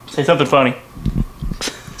Say something funny.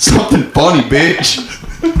 Something funny, bitch.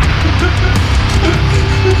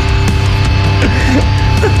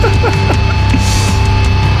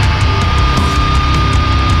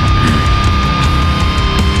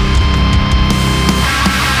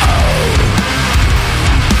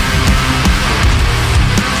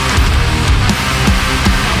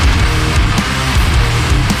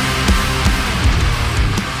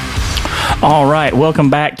 All right, welcome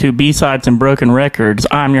back to B-Sides and Broken Records.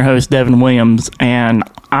 I'm your host, Devin Williams, and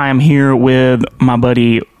I am here with my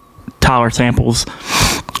buddy, Tyler Samples.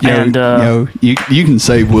 You can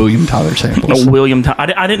say William Tyler Samples. William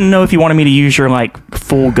I didn't know if you wanted me to use your,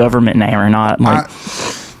 full government name or not.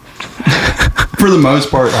 For the most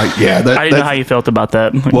part, I didn't know how you felt about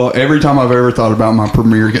that. Well, every time I've ever thought about my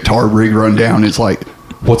premier guitar rig rundown, it's like,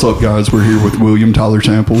 what's up, guys? We're here with William Tyler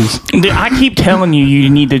Samples. Dude, I keep telling you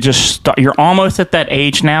need to just start. You're almost at that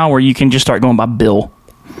age now where you can just start going by Bill.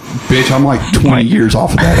 Bitch, I'm like 20 years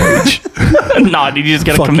off of that age. Nah, dude, you just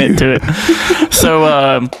got to commit to it.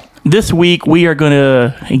 So, this week we are going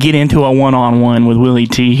to get into a one-on-one with Willie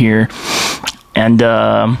T here. And,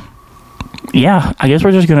 I guess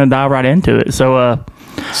we're just going to dive right into it. So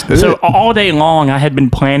all day long I had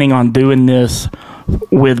been planning on doing this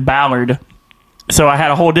with Ballard. So I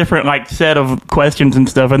had a whole different set of questions and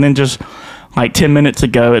stuff, and then just 10 minutes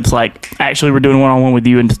ago, it's actually we're doing one-on-one with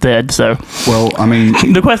you instead. So, well, I mean,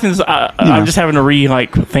 the questions I'm just having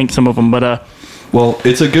to think some of them, but well,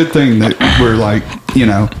 it's a good thing that we're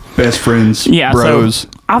best friends, bros. So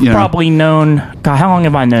I've probably known. God, how long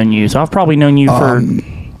have I known you? So I've probably known you for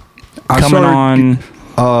coming on.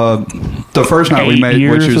 The first night we met,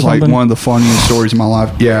 which is one of the funniest stories of my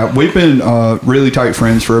life. Yeah, we've been really tight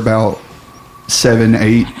friends for about 7,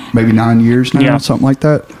 8, maybe 9 years now, something like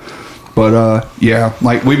that. But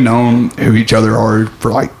we've known who each other are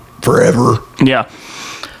for forever. Yeah.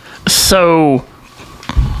 So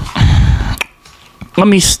let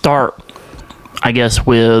me start, I guess,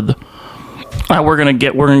 with we're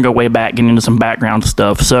gonna go way back, getting into some background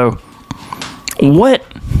stuff. So what,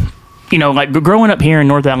 growing up here in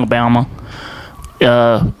North Alabama,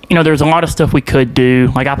 there's a lot of stuff we could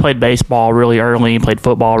do. I played baseball really early, played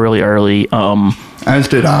football really early. As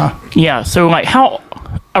did I. Yeah. So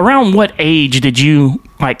around what age did you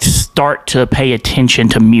start to pay attention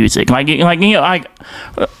to music?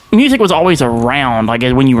 Music was always around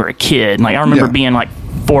when you were a kid. I remember being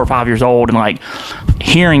 4 or 5 years old and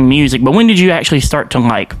hearing music. But when did you actually start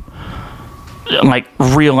to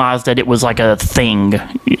realize that it was a thing?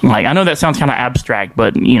 I know that sounds kind of abstract,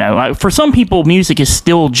 but for some people music is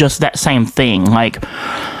still just that same thing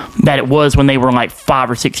that it was when they were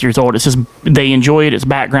 5 or 6 years old. It's just they enjoy it, it's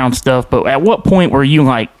background stuff. But at what point were you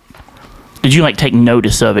did you take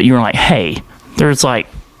notice of it? You were hey, there's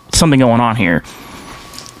something going on here.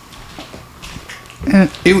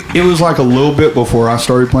 And it was a little bit before I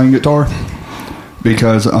started playing guitar,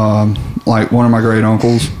 because one of my great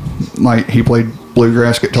uncles, he played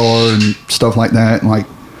bluegrass guitar and stuff like that, and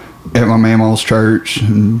at my mamaw's church,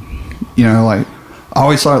 and I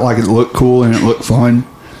always thought it looked cool and it looked fun.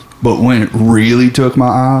 But when it really took my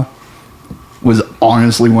eye was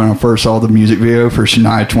honestly when I first saw the music video for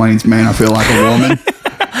Shania Twain's "Man, I Feel Like a Woman."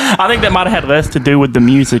 I think that might have had less to do with the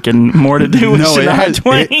music and more to do with Shania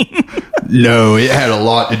Twain. It had a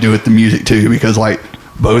lot to do with the music too, because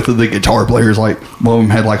both of the guitar players, one of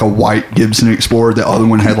them had a white Gibson Explorer, the other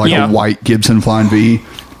one had a white Gibson Flying V.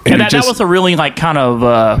 And that was a really kind of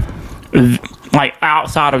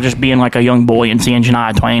outside of just being a young boy and seeing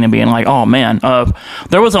Shania Twain and being oh man,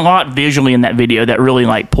 there was a lot visually in that video that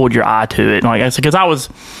really pulled your eye to it. Because I was,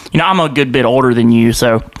 I'm a good bit older than you,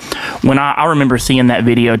 so when I remember seeing that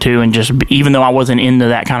video too, and just even though I wasn't into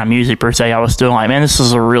that kind of music per se, I was still man, this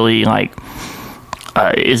is a really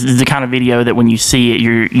is the kind of video that when you see it,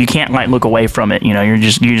 you can't look away from it. You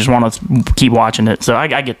just want to keep watching it. So I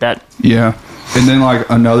get that. Yeah. And then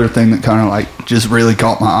another thing that kind of just really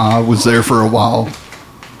caught my eye was there for a while.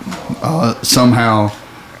 Somehow,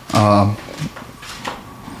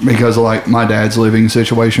 because of my dad's living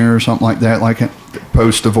situation or something like that,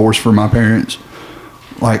 post divorce for my parents,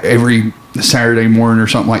 every Saturday morning or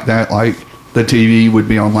something like that, the TV would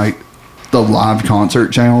be on the live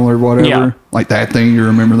concert channel or whatever. Yeah. That thing, you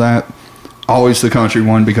remember that? Always the country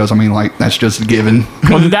one, because that's just a given.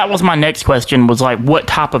 Well, that was my next question, was what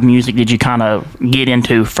type of music did you kind of get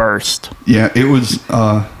into first? Yeah, it was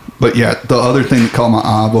but yeah, the other thing that caught my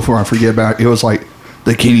eye before I forget about it, was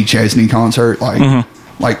the Kenny Chesney concert. One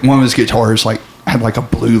of his guitars had a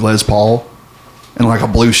blue Les Paul and a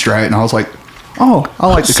blue Strat, and I was Oh, I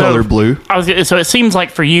like the color blue. So it seems like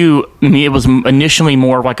for you, it was initially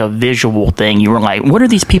more like a visual thing. You were like, what are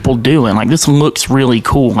these people doing? Like, this looks really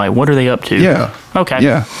cool. Like, what are they up to? Yeah. Okay.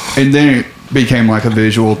 Yeah. And then it became like a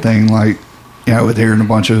visual thing, like, you know, with hearing a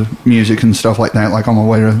bunch of music and stuff like that, like on my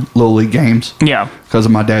way to Little League games. Yeah. Because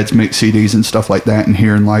of my dad's mixed CDs and stuff like that, and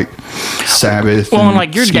hearing like Sabbath. Well, and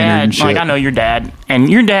like your dad, like I know your dad, and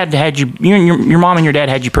your dad had you, your mom and your dad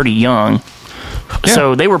had you pretty young. Yeah.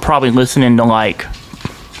 So they were probably listening to like,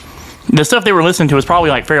 the stuff they were listening to was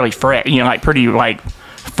probably like fairly fresh, you know, like pretty like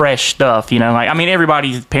fresh stuff, you know. Like, I mean,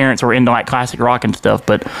 everybody's parents were into like classic rock and stuff,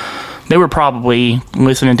 but they were probably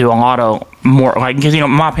listening to a lot of more, like, because, you know,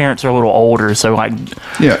 my parents are a little older, so like,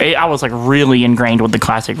 yeah, I was like really ingrained with the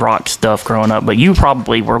classic rock stuff growing up, but you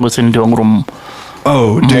probably were listening to a little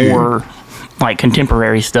more like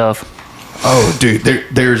contemporary stuff. Oh, dude,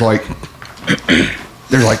 there's like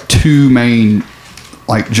two main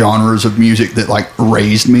like genres of music that like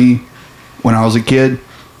raised me when I was a kid,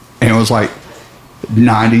 and it was like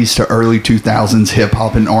 90s to early 2000s hip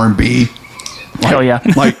hop and R&B. Like, hell yeah.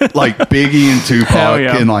 like Biggie and Tupac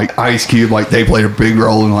yeah. and like Ice Cube, like they played a big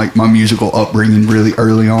role in like my musical upbringing really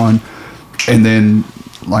early on. And then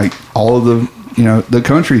like all of the, you know, the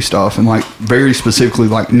country stuff, and like very specifically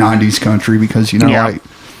like 90s country, because, you know, like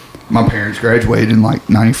my parents graduated in like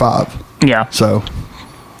 95. Yeah. So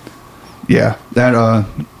yeah, that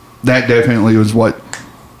definitely was what,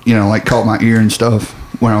 you know, like caught my ear and stuff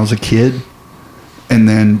when I was a kid. And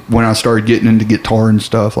then when I started getting into guitar and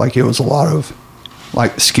stuff, like it was a lot of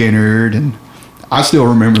like Skynyrd, and I still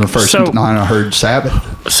remember the first time I heard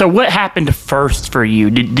Sabbath. So what happened first for you?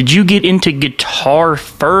 Did you get into guitar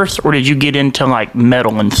first, or did you get into like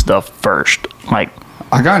metal and stuff first? Like,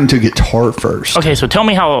 I got into guitar first. Okay, so tell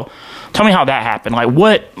me how that happened. Like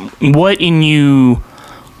what in you?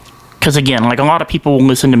 Because again, like a lot of people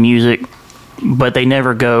listen to music, but they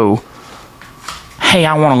never go, hey,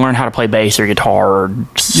 I want to learn how to play bass or guitar or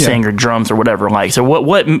sing or drums or whatever. Like, so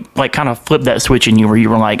what like kind of flipped that switch in you where you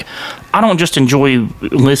were like, I don't just enjoy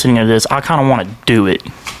listening to this, I kind of want to do it?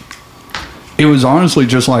 It was honestly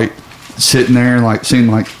just like sitting there and like seeing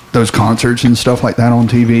like those concerts and stuff like that on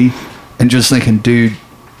TV, and just thinking, dude,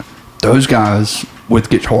 those guys with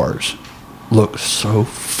guitars look so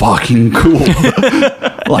fucking cool.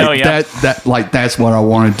 Like that like that's what I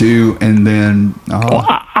want to do. And then well,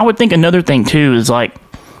 I would think another thing too is like,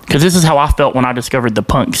 because this is how I felt when I discovered the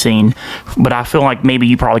punk scene, but I feel like maybe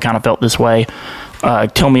you probably kind of felt this way.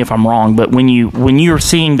 Tell me if I'm wrong, but when you're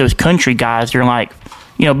seeing those country guys, you're like,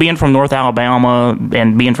 you know, being from North Alabama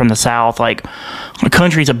and being from the South, like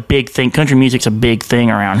country's a big thing. Country music's a big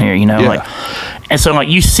thing around here, you know. Like, and so like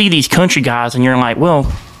you see these country guys and you're like,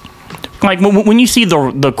 well, like when you see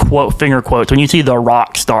the quote finger quotes, when you see the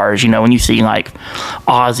rock stars, you know, when you see like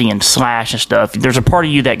Ozzy and Slash and stuff, there's a part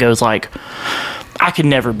of you that goes like, I could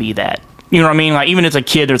never be that. You know what I mean? Like, even as a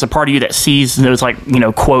kid, there's a part of you that sees those, like, you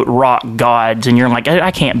know, quote rock gods, and you're like,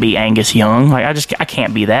 I can't be Angus Young. Like, I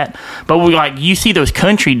can't be that. But like, you see those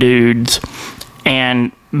country dudes,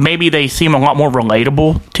 and maybe they seem a lot more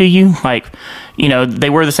relatable to you. Like, you know, they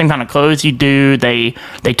wear the same kind of clothes you do. They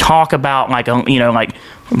talk about, like, you know, like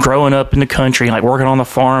growing up in the country, like working on the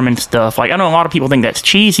farm and stuff. Like, I know a lot of people think that's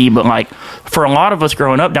cheesy, but like for a lot of us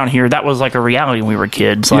growing up down here, that was like a reality when we were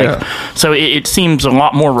kids. Like, so it seems a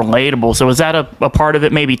lot more relatable. So is that a part of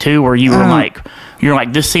it maybe too, where you were like,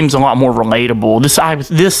 this seems a lot more relatable.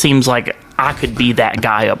 This seems like I could be that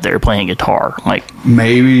guy up there playing guitar. Like,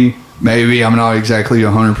 maybe I'm not exactly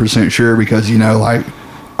 100% sure, because, you know, like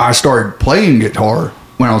I started playing guitar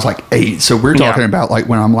when I was like 8. So we're talking about like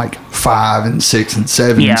when I'm like 5 and 6 and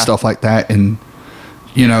 7 and stuff like that. And,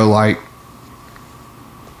 you know, like,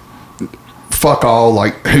 fuck all,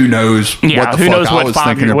 like, who knows what the fuck I was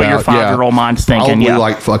thinking about. What your 5-year-old mind's thinking. Probably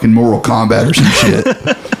like fucking Mortal Kombat or some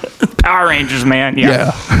shit. Power Rangers, man.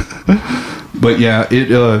 Yeah. But yeah,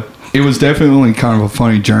 it was definitely kind of a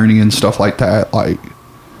funny journey and stuff like that. Like,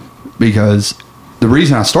 because the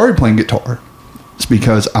reason I started playing guitar is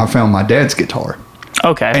because I found my dad's guitar.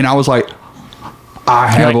 Okay. And I was like, I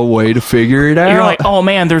have a way to figure it out. You're like, oh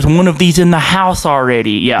man, there's one of these in the house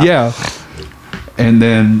already. Yeah. Yeah. And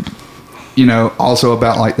then, you know, also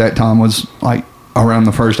about like that time was like around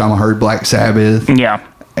the first time I heard Black Sabbath. Yeah.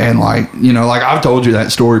 And like, you know, like I've told you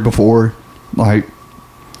that story before. Like,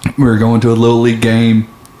 we were going to a Little League game.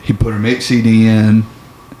 He put a mix CD in.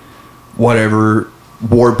 Whatever.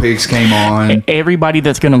 War Pigs came on. Everybody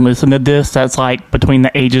that's going to listen to this, that's like between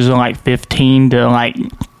the ages of like 15 to like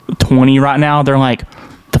 20 right now, they're like,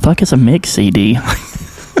 the fuck is a mix CD?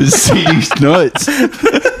 The CD's nuts.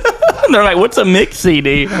 They're like, what's a mix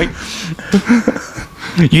CD? Like,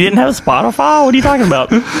 You didn't have Spotify? What are you talking about?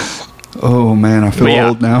 Oh man, I feel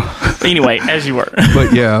old now. Anyway, as you were.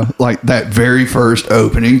 But yeah, like that very first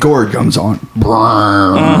opening chord comes on.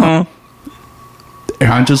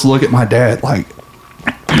 And I just look at my dad like,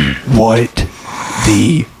 what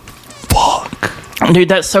the fuck? Dude,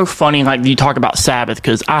 that's so funny. Like, you talk about Sabbath,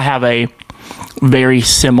 because I have a very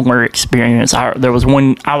similar experience. There was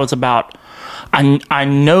one, I was about, I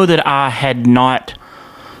know that I had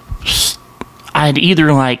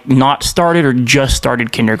either like not started or just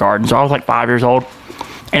started kindergarten. So I was like 5 years old,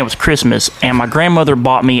 and it was Christmas, and my grandmother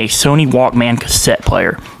bought me a Sony Walkman cassette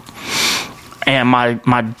player. And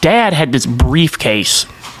my dad had this briefcase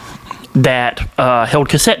that held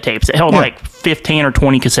cassette tapes. It held like 15 or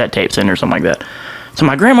 20 cassette tapes in or something like that. So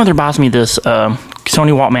my grandmother buys me this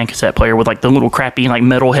Sony Walkman cassette player with like the little crappy like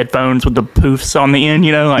metal headphones with the poofs on the end,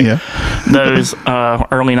 you know, like those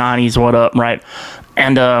early 90s, what up, right?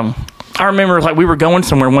 And I remember like we were going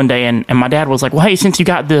somewhere one day, and my dad was like, well, hey, since you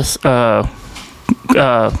got this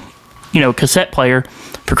cassette player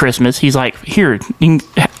for Christmas, he's like, here,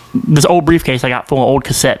 this old briefcase I got full of old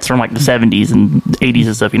cassettes from like the 70s and 80s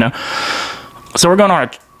and stuff, you know. So we're going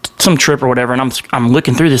on some trip or whatever, and I'm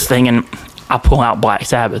looking through this thing, and I pull out Black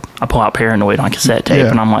Sabbath. I pull out Paranoid on cassette tape,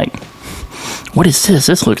 and I'm like, what is this?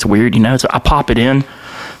 This looks weird, you know? So I pop it in,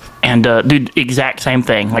 and dude, exact same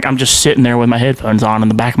thing. Like, I'm just sitting there with my headphones on in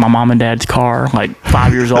the back of my mom and dad's car, like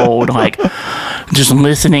 5 years old, like just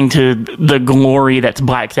listening to the glory that's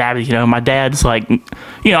Black Sabbath, you know. My dad's like, you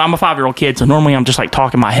know, I'm a 5-year-old kid, so normally I'm just like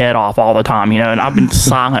talking my head off all the time, you know, and I've been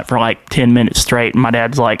silent for like 10 minutes straight, and my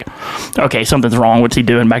dad's like, okay, something's wrong, what's he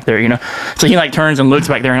doing back there, you know? So he like turns and looks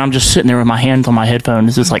back there, and I'm just sitting there with my hands on my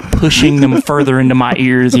headphones, just like pushing them further into my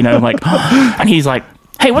ears, you know, like, and he's like,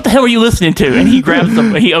 hey, what the hell are you listening to? And he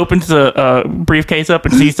opens the briefcase up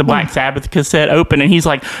and sees the Black Sabbath cassette open, and he's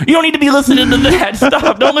like, you don't need to be listening to that.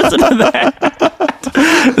 Stop, don't listen to that.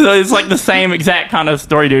 So it's like the same exact kind of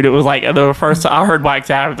story, dude. It was like the first I heard Black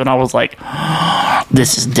Sabbath, and I was like,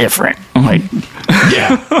 this is different. I'm like,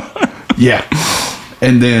 yeah.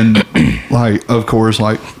 And then, like, of course,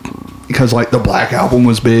 like, because like the Black Album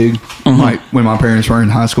was big, like when my parents were in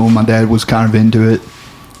high school, my dad was kind of into it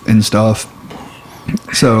and stuff.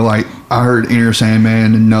 So, like, I heard Enter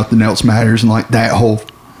Sandman and Nothing Else Matters, and, like, that whole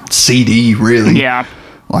CD, really. Yeah.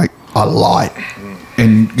 Like, a lot.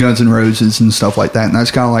 And Guns N' Roses and stuff like that. And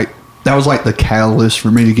that's kind of like, that was, like, the catalyst for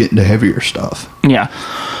me to get into heavier stuff. Yeah.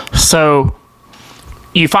 So,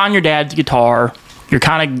 you find your dad's guitar.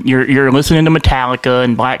 You're listening to Metallica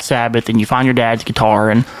and Black Sabbath, and you find your dad's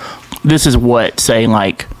guitar. And this is what, say,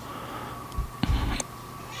 like,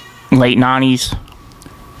 late 90s?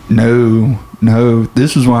 No,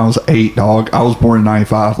 this was when I was 8, dog. I was born in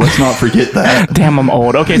 95. Let's not forget that. Damn, I'm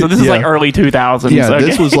old. Okay, so this is like early 2000s. Yeah, okay.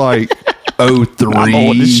 This was like 03. I'm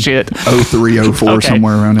old as shit. 03, 04, okay.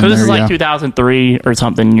 Somewhere around in there. So this is like 2003 or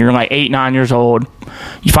something. You're like 8, 9 years old.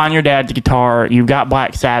 You find your dad's guitar. You've got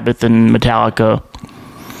Black Sabbath and Metallica.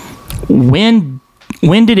 When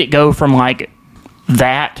did it go from like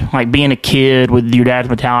that, like being a kid with your dad's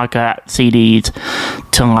Metallica CDs,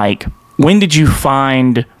 to like, when did you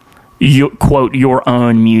find your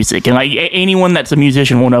own music? And like anyone that's a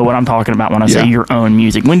musician will know what I'm talking about when I say your own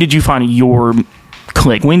music. When did you find your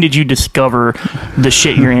click? When did you discover the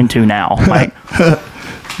shit you're into now? Like,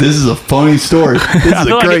 this is a funny story. This is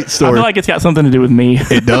a great story. I feel like it's got something to do with me.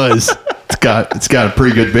 It does. It's got a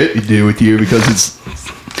pretty good bit to do with you, because it's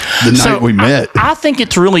the night we met. I think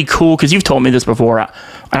it's really cool, because you've told me this before, and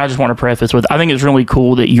I just want to preface with, I think it's really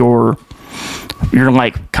cool that your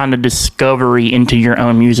like kind of discovery into your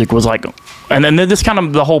own music was like, and then this kind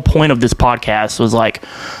of the whole point of this podcast was like,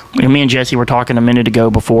 me and Jesse were talking a minute ago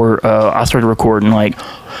before I started recording, like,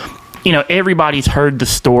 you know, everybody's heard the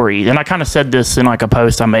story, and I kind of said this in like a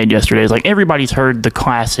post I made yesterday. It's like everybody's heard the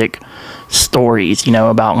classic stories, you know,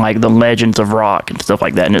 about like the legends of rock and stuff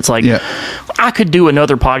like that. And it's like, I could do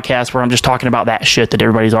another podcast where I'm just talking about that shit that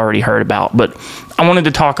everybody's already heard about, but I wanted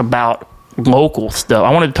to talk about local stuff.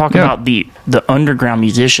 I wanted to talk about the underground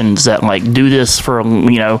musicians that like do this for,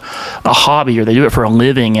 you know, a hobby, or they do it for a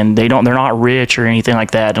living, and they're not rich or anything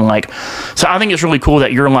like that. And like, so I think it's really cool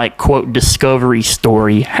that your like quote discovery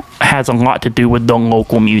story has a lot to do with the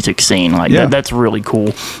local music scene. Like that's really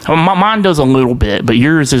cool. Mine does a little bit, but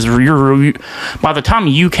yours is by the time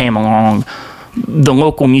you came along, the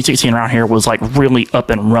local music scene around here was like really up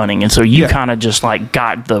and running, and so you kind of just like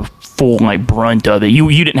got the full like brunt of it. You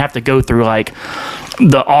didn't have to go through like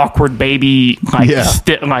the awkward baby like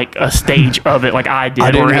like a stage of it like I did.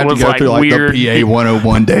 I didn't have to go through like weird, the PA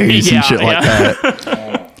 101 days and shit like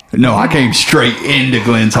that. No, I came straight into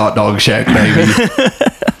Glenn's Hot Dog Shack, baby.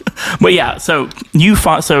 But yeah, so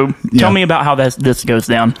tell me about how this goes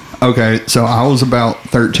down. Okay, so I was about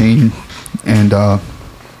 13, and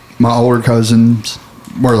my older cousins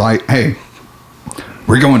were like, "Hey,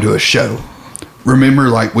 we're going to a show. Remember,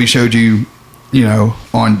 like, we showed you,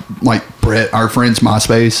 on, like, Brett, our friend's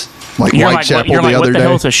MySpace, like, Whitechapel the other day. What the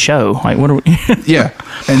hell is a show? Like, what are we... Yeah.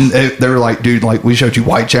 And they were like, dude, like, we showed you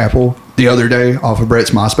Whitechapel the other day off of Brett's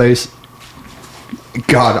MySpace.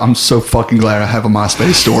 God, I'm so fucking glad I have a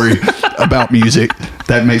MySpace story about music.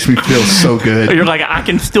 That makes me feel so good. You're like, I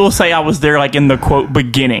can still say I was there, like, in the, quote,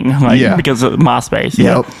 beginning, like, because of MySpace.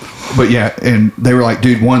 Yep. But, yeah, and they were like,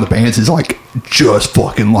 dude, one of the bands is, like, just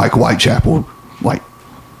fucking like Whitechapel. Like,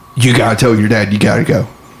 you gotta tell your dad you gotta go.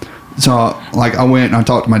 So, like, I went and I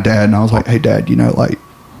talked to my dad, and I was like, hey, Dad, like,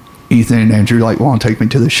 Ethan and Andrew, like, want to take me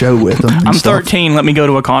to the show with them. I'm 13. Let me go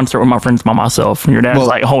to a concert with my friends by myself. And your dad's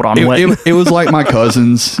like, hold on. It was like my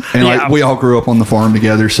cousins, and, like, we all grew up on the farm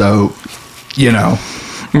together, so,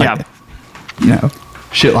 like,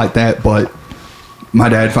 shit like that. But my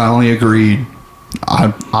dad finally agreed.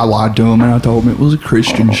 I lied to him, and I told him it was a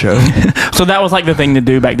Christian show. So that was like the thing to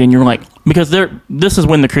do back then. You were like, because this is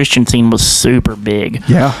when the Christian scene was super big.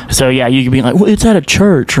 Yeah. So yeah, you could be like, well, it's at a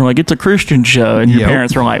church, or like it's a Christian show, and your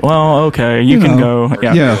parents were like, well, okay, you can go.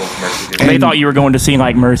 Yeah. And they thought you were going to see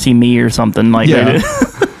like Mercy Me or something like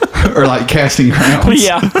that. Or like Casting Crowns.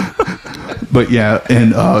 Yeah. But yeah,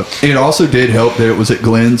 and it also did help that it was at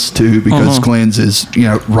Glenn's too, because Glenn's is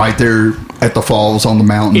right there at the falls on the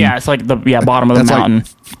mountain. Yeah, it's like the bottom of the mountain,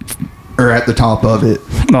 or at the top of it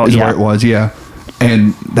is where it was. Yeah,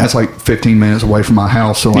 and that's like 15 minutes away from my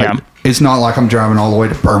house, so like it's not like I'm driving all the way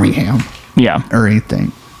to Birmingham. Yeah, or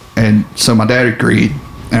anything. And so my dad agreed,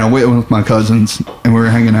 and I went with my cousins, and we were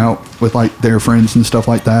hanging out with like their friends and stuff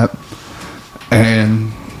like that.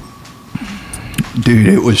 And dude,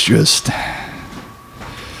 it was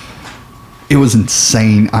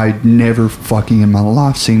insane. I'd never fucking in my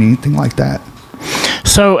life seen anything like that.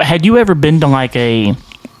 So, had you ever been to like a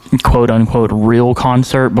quote unquote real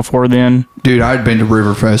concert before then? Dude, I'd been to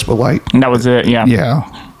Riverfest, but like... That was it, yeah.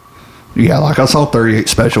 Yeah, like I saw 38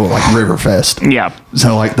 Special at like Riverfest. Yeah.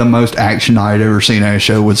 So like the most action I'd ever seen at a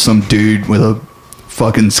show was some dude with a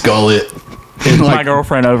fucking skullet. And my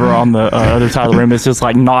girlfriend over on the other side of the room is just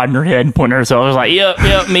like nodding her head and pointing herself. I was like,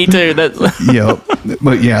 yep, me too. Yep.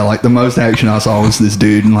 But yeah, like the most action I saw was this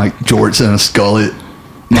dude in like jorts and a skullet,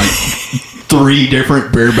 like 3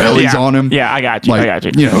 different beer bellies on him. Yeah, I got you. Like,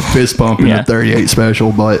 fist bumping a 38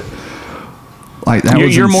 Special, but like that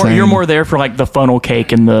was insane. You're more there for like the funnel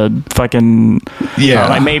cake and the fucking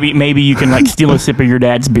like maybe you can like steal a sip of your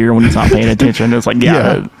dad's beer when he's not paying attention. It's like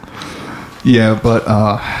Yeah, but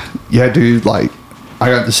yeah, dude, like I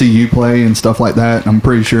got to see you play and stuff like that. I'm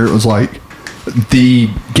pretty sure it was like the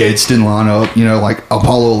Gadsden lineup, like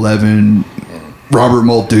Apollo 11, Robert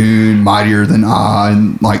Muldoon, Mightier Than I,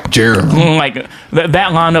 and like Geraldine. Like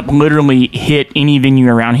that lineup literally hit any venue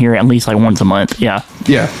around here at least like once a month. Yeah.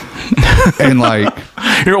 And like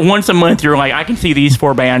once a month, you're like, I can see these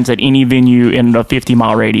 4 bands at any venue in a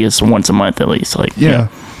 50-mile radius once a month at least. Like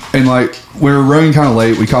And like we were running kind of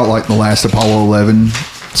late. We caught like the last Apollo 11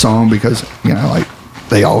 song because like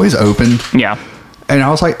they always open. Yeah. And I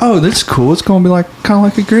was like, oh, this is cool. It's going to be like kind of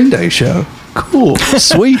like a Green Day show. Cool,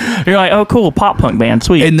 sweet. You're like, oh, cool, pop punk band,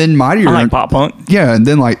 sweet. And then I like pop punk. Yeah, and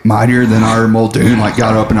then like Mightier Than I, Muldoon like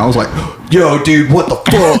got up, and I was like, yo, dude, what the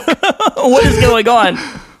fuck? What is going on?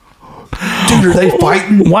 Dude, are they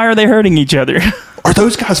fighting? Why are they hurting each other? Are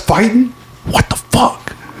those guys fighting? What the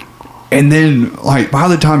fuck? And then like by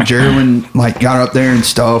the time Geraldine like got up there and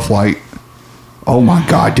stuff, like, oh my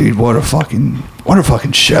god, dude, what a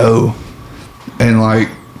fucking show. And like,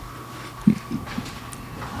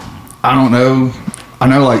 I don't know. I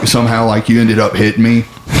know like somehow like you ended up hitting me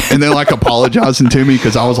and then like apologizing to me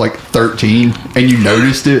because I was like 13 and you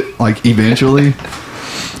noticed it like eventually,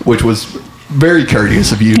 which was very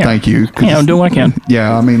courteous of you. Yeah. Thank you. Yeah, I'm doing what I can.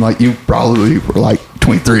 Yeah, I mean like you probably were like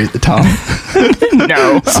 23 at the time.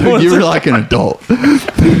 No. So you were like an adult.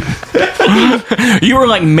 You were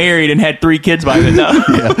like married and had 3 kids by then. No.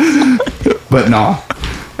 Yeah. But nah.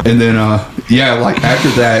 And then, like after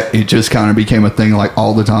that, it just kind of became a thing like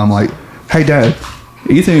all the time. Like, hey, Dad,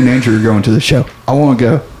 Ethan and Andrew are going to the show. I want to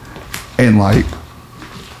go. And like,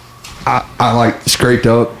 I like scraped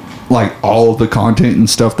up like all of the content and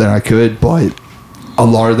stuff that I could. But a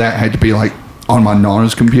lot of that had to be like on my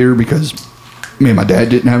Nana's computer because me and my dad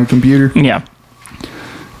didn't have a computer. Yeah.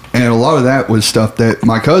 And a lot of that was stuff that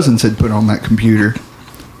my cousins had put on that computer.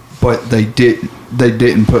 But they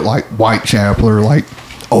didn't put like Whitechapel or like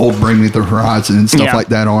old Bring Me the Horizon and stuff like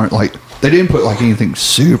that on it. Like they didn't put like anything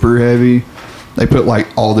super heavy. they put like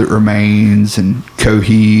All That Remains and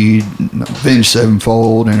Coheed, and Avenged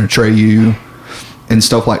Sevenfold, and Atreyu and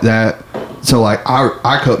stuff like that. So like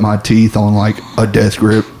I cut my teeth on like a Death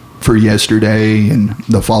Grip for Yesterday and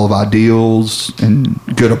The Fall of Ideals and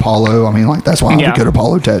Good Apollo. I mean, like, that's why I have a Good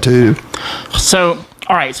Apollo tattoo. So,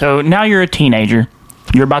 all right, so now you're a teenager.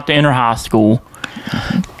 You're about to enter high school,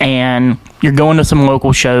 and you're going to some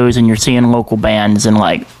local shows, and you're seeing local bands, and,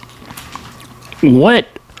 like, what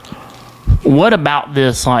about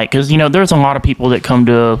this, like, because, you know, there's a lot of people that come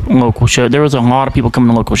to local shows. There was a lot of people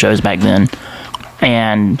coming to local shows back then,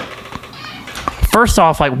 and first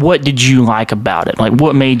off, like, what did you like about it? Like,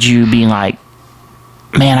 what made you be like,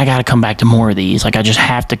 man, I got to come back to more of these. Like, I just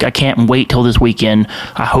have to. I can't wait till this weekend.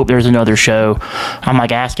 I hope there's another show. I'm,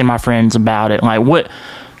 like, asking my friends about it. Like,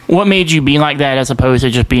 what made you be like that as opposed to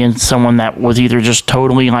just being someone that was either just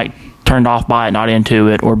totally, like, turned off by it, not into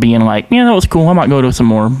it, or being like, yeah, that was cool. I might go to some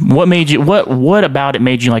more. What made you, what about it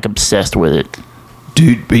made you, like, obsessed with it?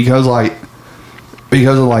 Dude, because of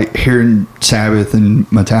like hearing Sabbath and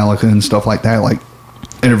Metallica and stuff like that, like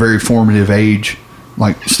in a very formative age,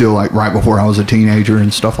 like still like right before I was a teenager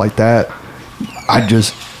and stuff like that,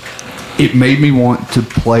 it made me want to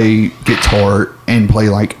play guitar and play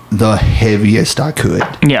like the heaviest I could.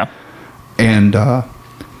 Yeah. And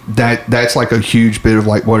that's like a huge bit of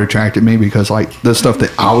like what attracted me, because like the stuff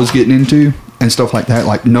that I was getting into and stuff like that,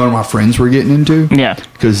 like none of my friends were getting into. Yeah.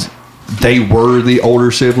 Because they were the older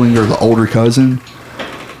sibling or the older cousin.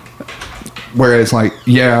 Whereas, like,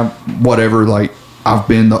 yeah, whatever, like, I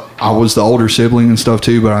was the older sibling and stuff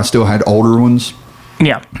too, but I still had older ones.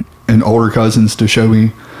 Yeah. And older cousins to show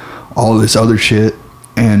me all of this other shit.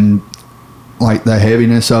 And, like, the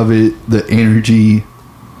heaviness of it, the energy,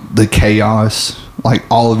 the chaos, like,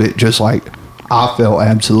 all of it, just, like, I felt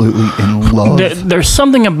absolutely in love. There's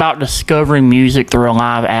something about discovering music through a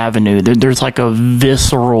live avenue. There's like a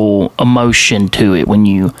visceral emotion to it when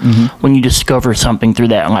you discover something through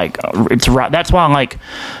that. Like, it's right. That's why, like,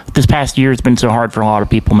 this past year has been so hard for a lot of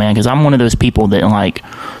people, man. Because I'm one of those people that, like,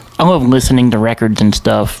 I love listening to records and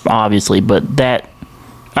stuff, obviously, but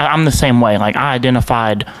I'm the same way. Like, I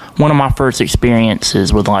identified one of my first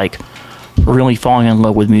experiences with, like, really falling in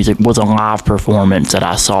love with music was a live performance that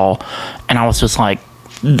I saw, and I was just like,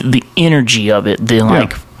 the energy of it,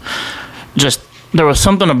 just there was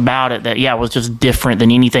something about it that was just different than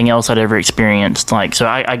anything else I'd ever experienced. Like, so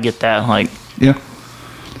I get that. Like, yeah.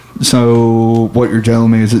 So what you're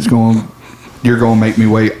telling me is you're going to make me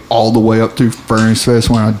wait all the way up through Furnace Fest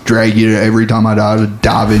when I drag you to Every Time I Die to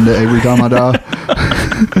dive into Every Time I Die?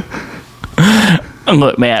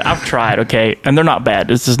 Look, man, I've tried, okay? And they're not bad.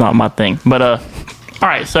 This is not my thing. But, all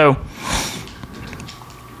right, so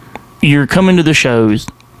you're coming to the shows.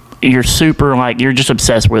 You're super, like, you're just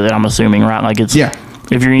obsessed with it, I'm assuming, right? Like, it's,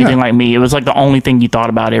 if you're anything like me, it was, like, the only thing you thought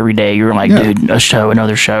about every day. You were like, dude, a show,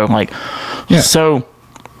 another show. Like, so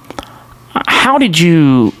how did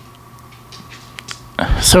you...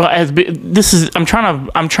 So I'm trying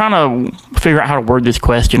to figure out how to word this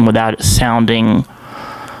question without it sounding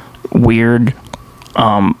weird.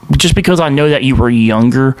 Just because I know that you were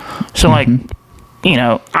younger. So, like, you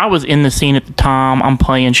know, I was in the scene at the time. I'm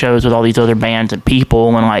playing shows with all these other bands and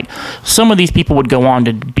people, and, like, some of these people would go on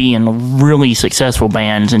to be in really successful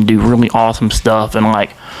bands and do really awesome stuff. And,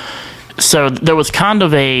 like, so there was kind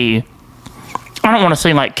of I don't want to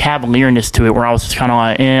say, like, cavalierness to it, where I was just kind of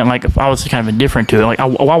like, I was just kind of indifferent to it. Like, I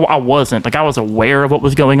wasn't. Like, I was aware of what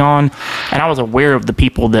was going on, and I was aware of the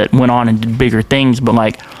people that went on and did bigger things, but,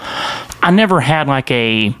 like, I never had, like,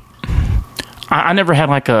 a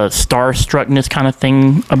starstruckness kind of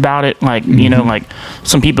thing about it. Like, you know, like,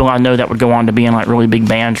 some people I know that would go on to be in, like, really big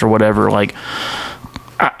bands or whatever, like,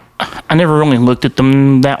 I never really looked at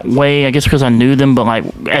them that way, I guess because I knew them, but, like,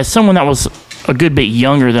 as someone that was a good bit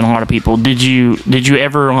younger than a lot of people, did you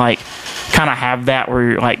ever, like, kind of have that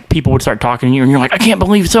where, like, people would start talking to you and you're like, I can't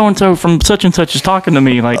believe so-and-so from such and such is talking to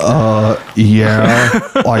me? Like,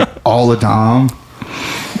 yeah, like, all the time.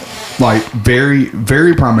 Like, very,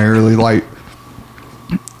 very primarily, like,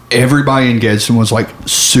 everybody in Gadsden was, like,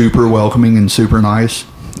 super welcoming and super nice.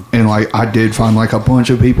 And, like, I did find, like, a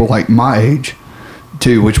bunch of people, like, my age,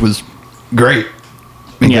 too, which was great.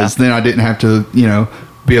 Because then I didn't have to, you know,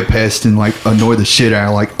 be a pest and, like, annoy the shit out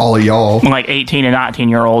of, like, all of y'all. Like 18 and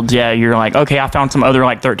 19-year-olds, you're like, okay, I found some other,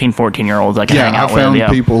 like, 13, 14-year-olds I can hang out with. I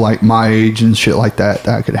found people, like, my age and shit like that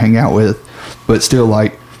I could hang out with. But still,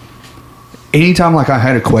 like, anytime, like, I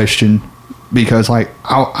had a question, because, like,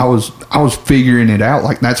 I was figuring it out.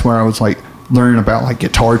 Like, that's where I was, like, learning about, like,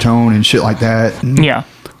 guitar tone and shit like that. And,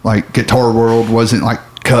 like, Guitar World wasn't, like,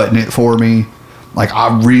 cutting it for me. like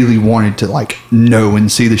I really wanted to like know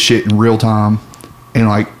and see the shit in real time. And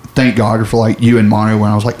like, thank God for like you and Mono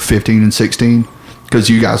when I was like 15 and 16, because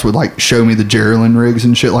you guys would like show me the Geraldine rigs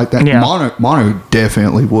and shit like that. Yeah. Mono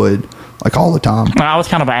definitely would, like, all the time. I was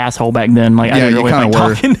kind of an asshole back then. Like, I Yeah, didn't you really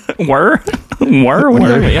like kinda talking. Were?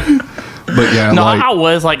 Whatever. Yeah. But yeah, No, like, I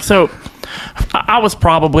was like, so I was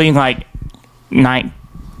probably like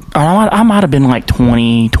I might have been like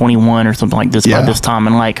 20, 21 or something like this by Yeah. this time.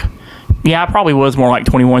 And like, yeah, I probably was more like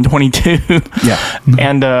 21, 22. yeah.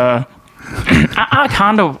 And I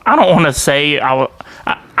don't want to say I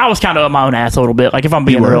was kind of up my own ass a little bit. Like, if I'm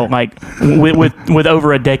being real, like with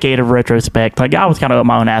over a decade of retrospect, like I was kind of up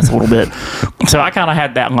my own ass a little bit. So I kind of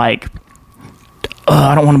had that like,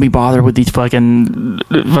 I don't want to be bothered with these fucking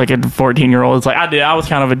 14-year-olds. Like I was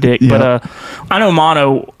kind of a dick, but I know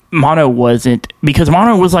Mono wasn't, because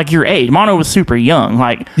Mono was like your age. Mono was super young.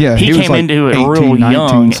 Like, Yeah, he was came like into it 18, real 19,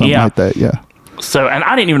 young. something Yeah. like that. Yeah. So, and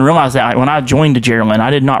I didn't even realize that. Like, when I joined the Geraldine, I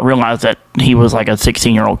did not realize that he was like a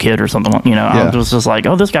 16-year-old kid or something. You know, I was just like,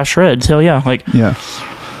 oh, this guy shreds. Hell yeah. Like, Yeah.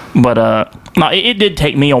 but no, it did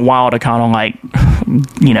take me a while to kind of like,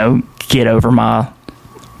 you know, get over my.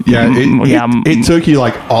 Yeah. It took you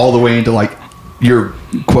like all the way into like your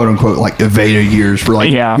quote unquote like Evada years for like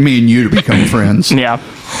me and you to become friends. Yeah.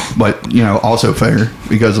 But, you know, also fair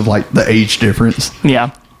because of like the age difference.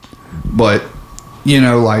 Yeah. But, you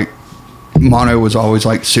know, like, Mono was always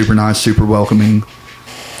like super nice, super welcoming,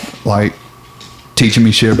 like teaching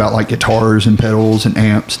me shit about like guitars and pedals and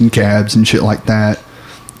amps and cabs and shit like that.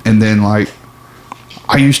 And then like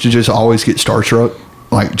I used to just always get starstruck,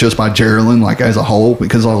 like just by Geraldine, like as a whole,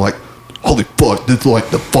 because I was like, holy fuck, this is like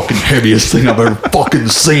the fucking heaviest thing I've ever fucking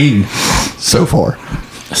seen so far.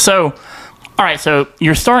 So, all right, so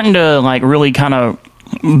you're starting to like really kind of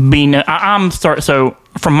so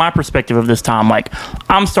from my perspective of this time, like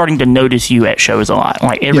I'm starting to notice you at shows a lot.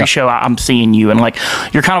 Like every show I'm seeing you, and like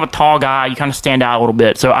you're kind of a tall guy, you kind of stand out a little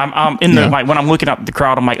bit. So I'm in the like when I'm looking at the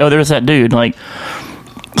crowd, I'm like, oh, there's that dude. Like,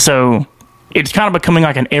 so it's kind of becoming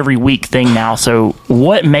like an every week thing now. So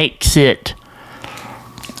what makes it?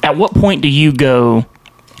 At what point do you go,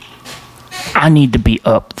 I need to be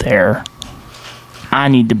up there. I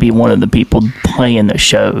need to be one of the people playing the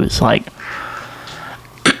shows. Like,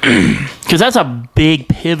 because that's a big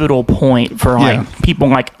pivotal point for like people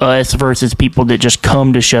like us versus people that just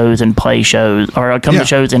come to shows and play shows, or come to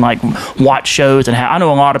shows and like watch shows. And I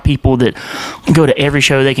know a lot of people that go to every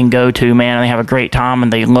show they can go to, man, and they have a great time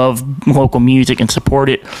and they love local music and support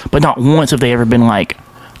it, but not once have they ever been like,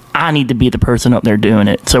 I need to be the person up there doing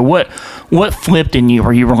it. So what flipped in you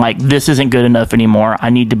where you were like, this isn't good enough anymore, I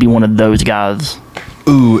need to be one of those guys?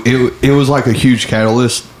 Ooh, it was like a huge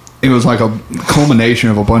catalyst. It was like a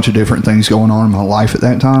culmination of a bunch of different things going on in my life at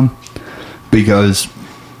that time, because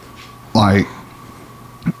like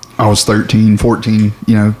I was 13, 14,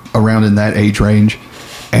 you know, around in that age range,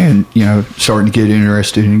 and, you know, starting to get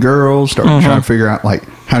interested in girls, starting to try to figure out like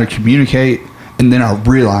how to communicate. And then I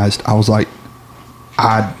realized, I was like,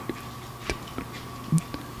 I've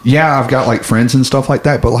got like friends and stuff like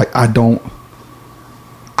that, but like I don't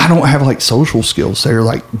have like social skills that are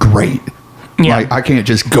like great. Yeah. Like I can't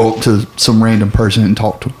just go up to some random person and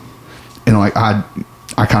talk to them. And like I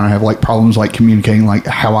kind of have like problems like communicating like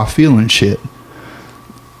how I feel and shit.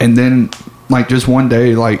 And then like just one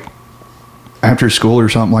day, like after school or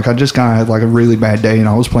something, like I just kind of had like a really bad day, and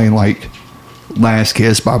I was playing like Last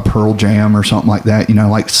Kiss by Pearl Jam or something like that, you know,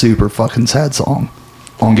 like super fucking sad song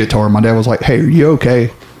on guitar. My dad was like, hey, are you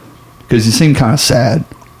okay? Because you seem kind of sad.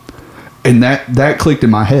 And that clicked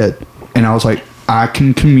in my head, and I was like, I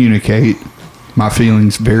can communicate my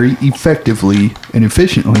feelings very effectively and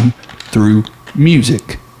efficiently through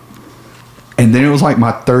music. And then it was like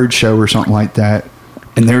my third show or something like that,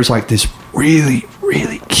 and there's like this really,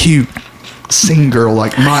 really cute scene girl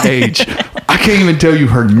like my age. I can't even tell you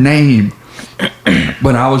her name,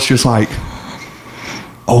 but I was just like,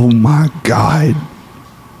 oh my God,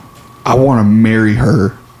 I want to marry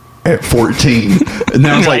her at 14. And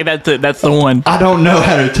then I was like, that's it, that's the one. I don't know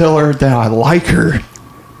how to tell her that I like her.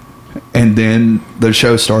 And then the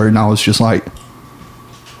show started, and I was just like,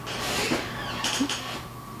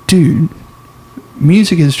 dude,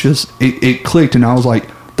 music is just, it clicked. And I was like,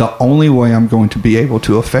 the only way I'm going to be able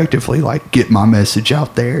to effectively like get my message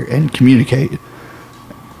out there and communicate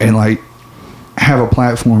and like have a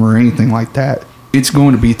platform or anything like that, it's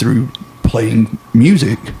going to be through playing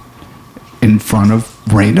music in front of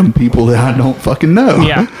random people that I don't fucking know.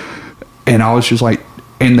 Yeah. And I was just like,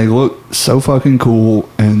 and they look so fucking cool.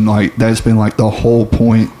 And like, that's been like the whole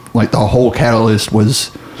point, like the whole catalyst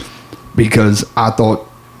was because I thought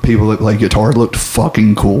people that play guitar looked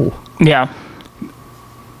fucking cool. Yeah.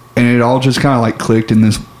 And it all just kind of like clicked in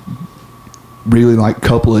this really like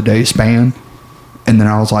couple of days span. And then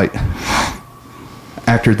I was like,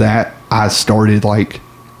 after that, I started like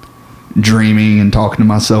dreaming and talking to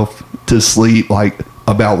myself to sleep, like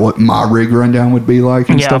about what my rig rundown would be like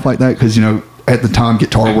and stuff like that. Because, you know, at the time,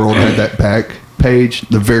 Guitar World had that back page,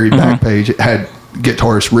 the very back page. It had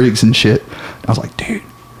guitarist rigs and shit. I was like, dude,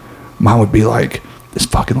 mine would be like this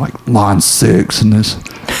fucking like Line 6 and this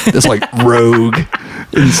like Rogue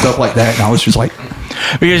and stuff like that. And I was just like,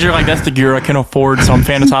 because you're like, that's the gear I can afford, so I'm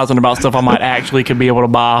fantasizing about stuff I might actually could be able to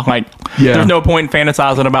buy. Like, there's no point in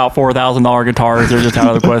fantasizing about $4,000 guitars. They're just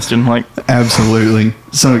out of the question. Like, absolutely.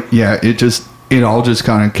 So yeah, it all just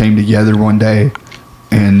kind of came together one day,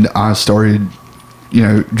 and I started, you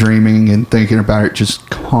know, dreaming and thinking about it just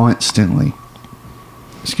constantly.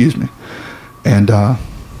 Excuse me. And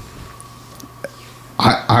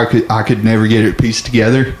I could never get it pieced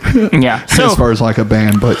together. Yeah. So, as far as like a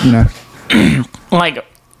band, but you know, like,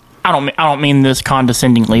 I don't mean this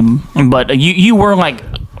condescendingly, but you were like,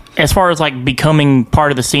 as far as like becoming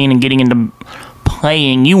part of the scene and getting into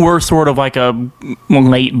playing, you were sort of like a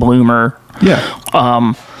late bloomer.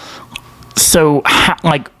 Yeah. So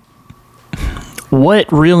like,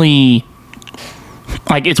 what really,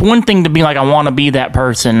 like, it's one thing to be like, I want to be that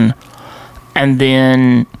person, and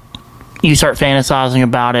then you start fantasizing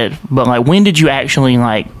about it, but like, when did you actually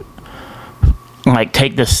like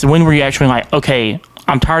take this? When were you actually like, okay,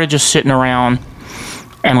 I'm tired of just sitting around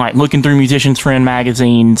and like looking through musicians' friend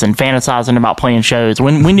magazines and fantasizing about playing shows?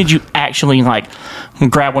 When did you actually like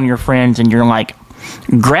grab one of your friends and you're like,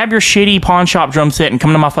 grab your shitty pawn shop drum set and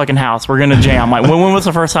come to my fucking house, we're gonna jam? Like, when was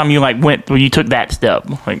the first time you like you took that step?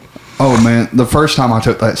 Like, oh man, the first time I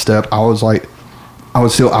took that step, I was like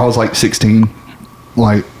 16.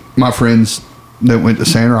 Like, my friends that went to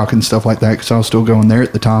Sand Rock and stuff like that, because I was still going there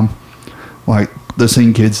at the time, like the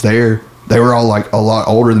scene kids there, they were all like a lot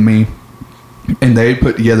older than me, and they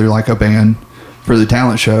put together like a band for the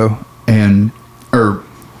talent show, or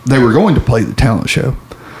they were going to play the talent show.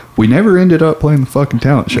 We never ended up playing the fucking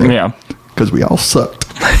talent show. Yeah. Because we all sucked.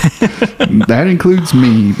 That includes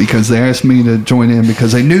me, because they asked me to join in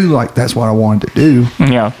because they knew like that's what I wanted to do.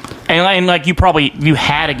 Yeah. And like you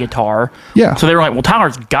had a guitar. Yeah. So they were like, well,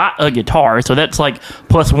 Tyler's got a guitar, so that's like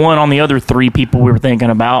plus one on the other three people we were thinking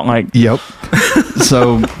about. Like, yep.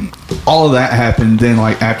 So all of that happened. Then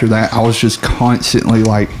like after that, I was just constantly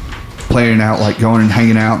like playing out, like going and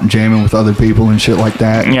hanging out and jamming with other people and shit like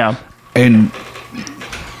that. Yeah. And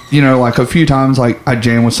you know, like a few times, like I'd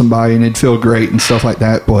jam with somebody and it'd feel great and stuff like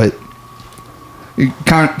that, but it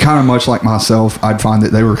kind of much like myself, I'd find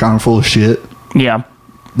that they were kind of full of shit. Yeah.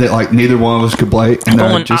 That like neither one of us could play. And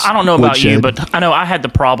I don't know about you, but I know I had the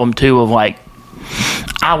problem too of like,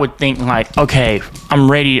 I would think like, okay, I'm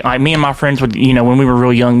ready. Like, me and my friends would, you know, when we were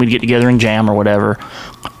real young, we'd get together and jam or whatever.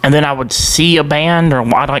 And then I would see a band, or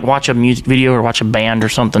I'd like watch a music video or watch a band or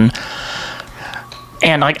something.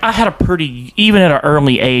 And like, I had even at an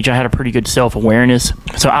early age, I had a pretty good self-awareness.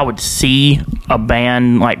 So I would see a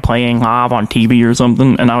band like playing live on TV or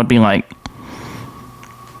something, and I would be like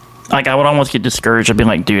I would almost get discouraged. I'd be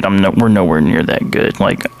like, dude, we're nowhere near that good.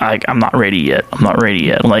 Like, I'm not ready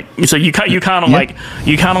yet. Like, so you kind of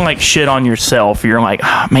like shit on yourself. You're like,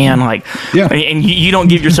 oh, man, like, yeah. And you don't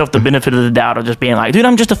give yourself the benefit of the doubt of just being like, dude,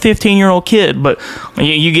 I'm just a 15-year-old kid. But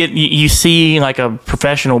you see like a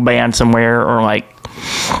professional band somewhere, or like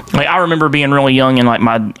I remember being really young, and like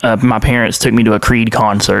my parents took me to a Creed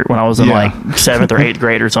concert when I was in like 7th or 8th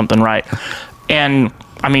grade or something, right? And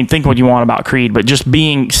I mean, think what you want about Creed, but just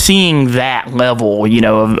seeing that level, you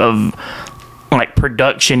know, of like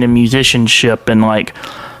production and musicianship, and like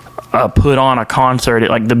put on a concert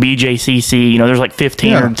at like the BJCC, you know, there's like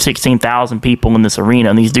 15 or 16,000 people in this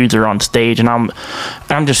arena, and these dudes are on stage, and I'm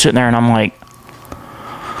just sitting there and I'm like,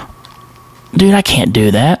 dude, I can't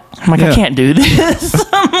do that. I'm like, I can't do this.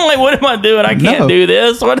 I'm like, what am I doing? I can't do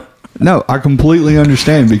this. What? No, I completely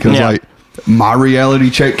understand, because like my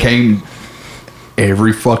reality check came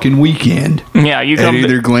every fucking weekend. Yeah, you come at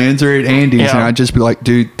either Glenn's or at Andy's, and I'd just be like,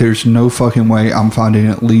 dude, there's no fucking way I'm finding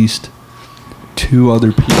at least 2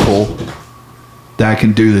 other people that I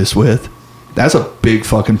can do this with. That's a big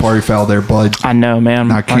fucking party foul there, bud. I know,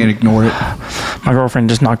 man. I can't ignore it. My girlfriend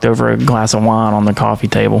just knocked over a glass of wine on the coffee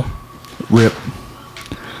table. Rip.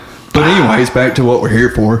 But anyways, back to what we're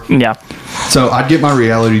here for. Yeah. So I'd get my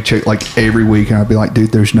reality check like every week, and I'd be like,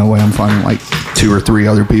 dude, there's no way I'm finding like 2 or 3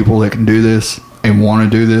 other people that can do this and want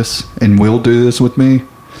to do this and will do this with me.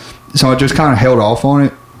 So I just kind of held off on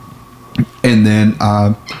it. And then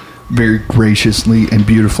I very graciously and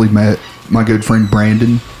beautifully met my good friend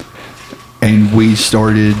Brandon, and we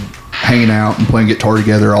started hanging out and playing guitar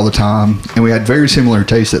together all the time. And we had very similar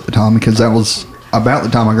tastes at the time because that was about the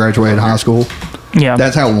time I graduated high school. Yeah.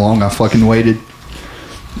 That's how long I fucking waited.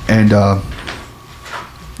 And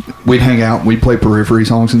we'd hang out, we'd play Periphery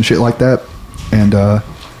songs and shit like that. And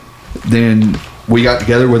then we got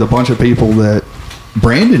together with a bunch of people that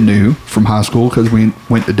Brandon knew from high school because we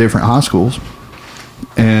went to different high schools.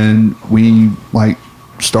 And we, like,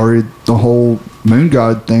 started the whole Moon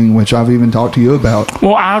God thing, which I've even talked to you about.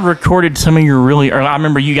 Well, I recorded some of your really early, I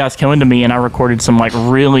remember you guys coming to me and I recorded some like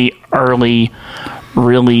really early,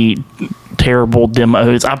 really terrible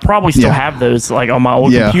demos. I probably still have those like on my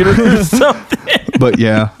old computer or something. But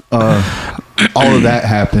yeah, all of that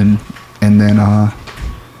happened. And then,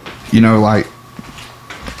 like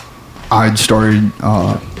I'd started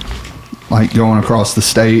like going across the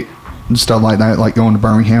state and stuff like that, like going to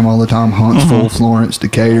Birmingham all the time, Huntsville, Florence,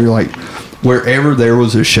 Decatur, like wherever there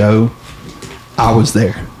was a show, I was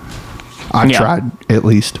there. I tried at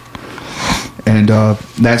least. And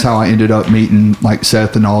that's how I ended up meeting like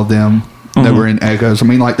Seth and all of them that were in Echoes. I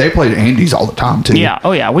mean, like they played Andy's all the time too. Yeah.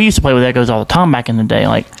 Oh yeah. We used to play with Echoes all the time back in the day.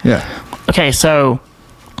 Like, okay, so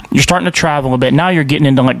you're starting to travel a bit. Now you're getting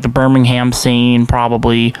into like the Birmingham scene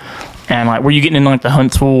probably. And like, were you getting into like the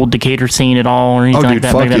Huntsville, Decatur scene at all or anything like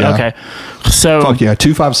that? Fuck yeah. Okay. So fuck yeah,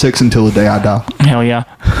 256 until the day I die. Hell yeah.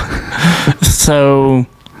 So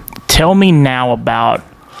tell me now about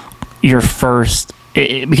your first,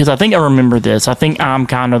 because I think I remember this. I think I'm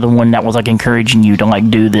kind of the one that was like encouraging you to like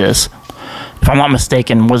do this. If I'm not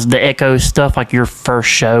mistaken, was the Echo stuff like your first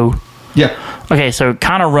show? Yeah. Okay, so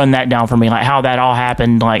kind of run that down for me, like how that all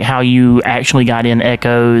happened, like how you actually got in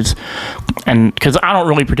Echoes, and because I don't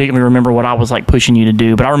really particularly remember what I was like pushing you to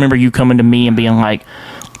do, but I remember you coming to me and being like,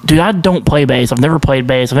 dude, I don't play bass. I've never played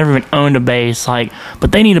bass. I've never even owned a bass, like,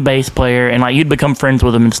 but they need a bass player, and like you'd become friends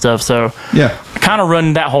with them and stuff. So yeah, kind of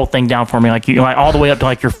run that whole thing down for me, like you like all the way up to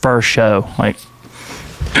like your first show, like.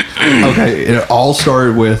 Okay, it all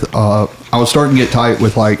started with I was starting to get tight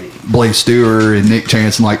with like Blaze Stewart and Nick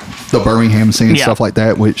Chance and like the Birmingham scene and stuff like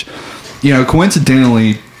that, which,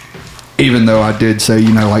 coincidentally, even though I did say,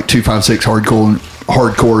 like 256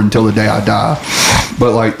 hardcore until the day I die,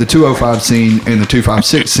 but like the 205 scene and the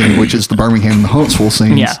 256 scene, which is the Birmingham and the Huntsville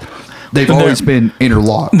scenes, they've always been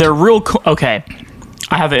interlocked. They're real okay,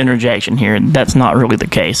 I have an interjection here. That's not really the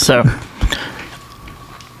case. So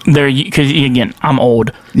there, because again, I'm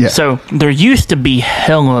old. Yeah. So there used to be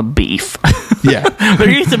hella beef. Yeah. There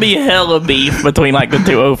used to be hella beef between like the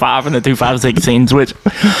 205 and the 256 scenes, which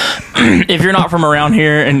if you're not from around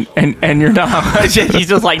here and you're not, he's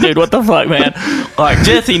just like, dude, what the fuck, man? Like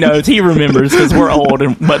Jesse knows, he remembers because we're old.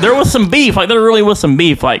 But there was some beef. Like there really was some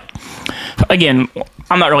beef. Like, again,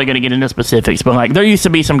 I'm not really going to get into specifics, but like there used to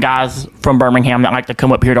be some guys from Birmingham that like to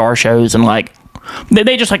come up here to our shows and like,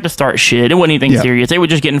 they just like to start shit. It wasn't anything serious. They would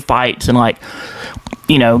just get in fights and like,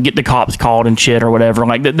 get the cops called and shit or whatever.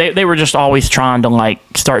 Like they were just always trying to like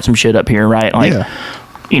start some shit up here, right? Like,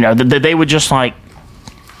 they would just like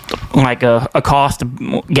accost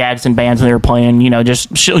Gadsden bands when they were playing,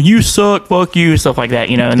 just you suck, fuck you, stuff like that,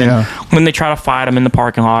 and then when they try to fight them in the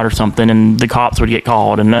parking lot or something, and the cops would get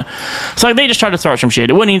called, and so like, they just tried to start some shit.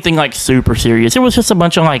 It wasn't anything like super serious. It was just a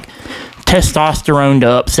bunch of like testosterone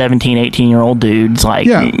up 17, 18-year-old dudes, like,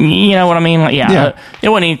 you know what I mean? Like, it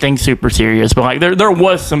wasn't anything super serious, but like there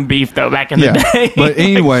was some beef though back in the day. But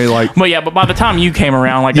anyway, like, but by the time you came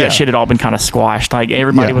around, like that shit had all been kind of squashed. Like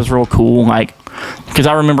everybody was real cool, like. Because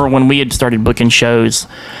I remember when we had started booking shows,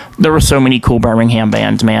 there were so many cool Birmingham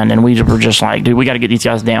bands, man, and we were just like, dude, we got to get these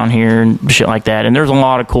guys down here and shit like that. And there's a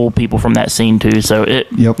lot of cool people from that scene too. So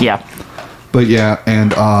But yeah,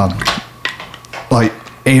 and like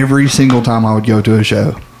every single time I would go to a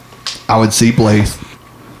show, I would see Blaze,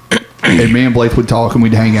 and me and Blaze would talk and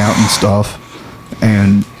we'd hang out and stuff.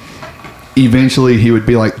 And eventually he would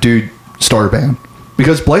be like, dude, start a band.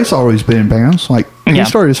 Because Blaze always been in bands. Like, he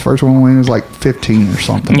started his first one when he was like 15 or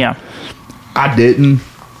something. Yeah. I didn't,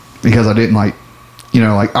 because I didn't like,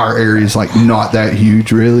 like our area is like not that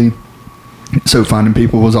huge really. So finding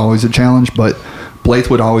people was always a challenge. But Blaze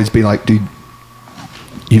would always be like, dude,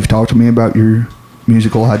 you've talked to me about your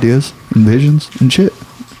musical ideas and visions and shit.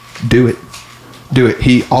 Do it. Do it.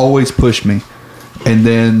 He always pushed me. And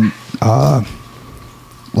then,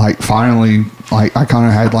 like, finally, like, I kind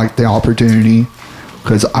of had like the opportunity.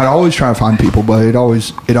 Because I'd always try to find people, but it always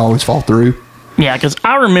fall through. Yeah, because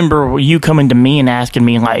I remember you coming to me and asking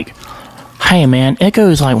me, like, hey, man,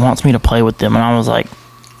 Echoes, like, wants me to play with them. And I was like,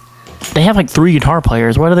 they have, like, 3 guitar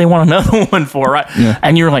players. What do they want another one for, right? Yeah.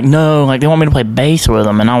 And you were like, no, like, they want me to play bass with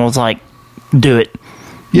them. And I was like, do it.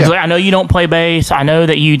 Yeah. Like, I know you don't play bass. I know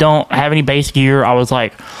that you don't have any bass gear. I was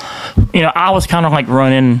like, I was kind of like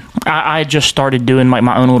running. I had just started doing like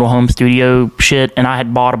my own little home studio shit, and I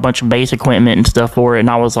had bought a bunch of bass equipment and stuff for it. And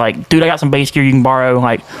I was like, dude, I got some bass gear you can borrow.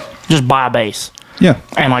 Like, just buy a bass. Yeah.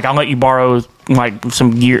 And like, I'll let you borrow like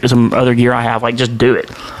some gear, some other gear I have. Like, just do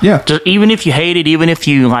it. Yeah. Just even if you hate it, even if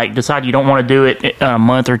you like decide you don't want to do it a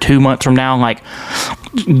month or 2 months from now, like,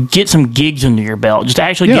 get some gigs under your belt. Just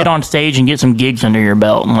actually get on stage and get some gigs under your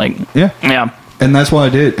belt. And like, yeah. And that's what I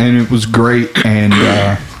did, and it was great. And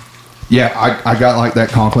I got like that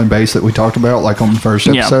Conklin bass that we talked about, like on the first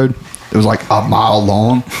episode. It was like a mile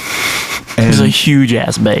long. And it was a huge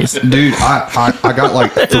ass bass, dude. I got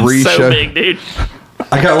like 3 so shows. big, dude.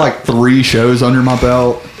 I got like 3 shows under my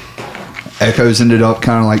belt. Echoes ended up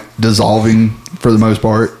kind of like dissolving for the most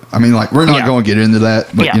part. I mean, like, we're not going to get into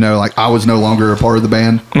that, but like, I was no longer a part of the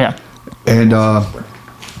band. Yeah. And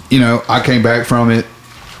I came back from it,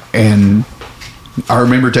 and I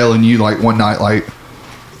remember telling you, like, one night, like,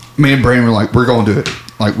 me and Brandon were like, we're going to do it.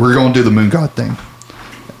 Like, we're going to do the Moon God thing.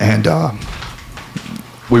 And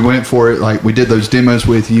we went for it. Like, we did those demos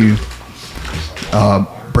with you.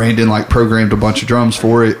 Brandon, like, programmed a bunch of drums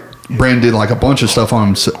for it. Brandon did, like, a bunch of stuff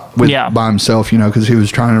on by himself, because he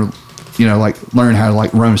was trying to, like, learn how to,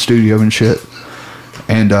 like, run a studio and shit.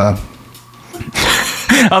 And I'm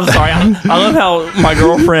sorry. I love how my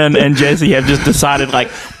girlfriend and Jesse have just decided,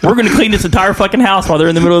 like, we're going to clean this entire fucking house while they're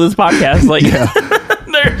in the middle of this podcast. Like,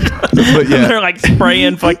 they're like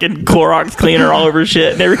spraying fucking Clorox cleaner all over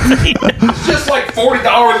shit and everything. It's just like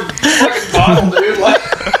 $40 fucking bottle, dude.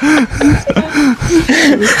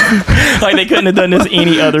 Like they couldn't have done this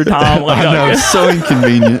any other time. Like, I know, it's so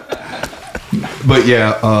inconvenient. But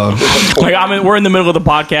like, I mean, we're in the middle of the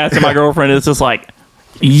podcast and my girlfriend is just like,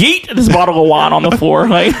 yeet this bottle of wine on the floor.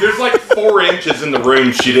 Like, there's like 4 inches in the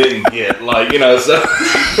room she didn't get. Like, so.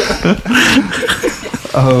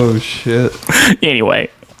 Oh shit. Anyway.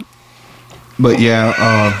 But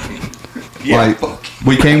like,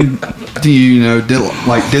 we came to you,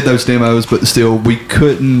 did those demos, but still we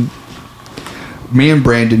couldn't. Me and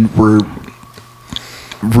Brandon were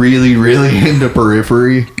really, really into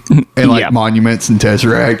Periphery and like Monuments and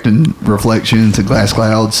Tesseract and Reflections and Glass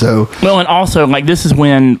Clouds. So well, and also like this is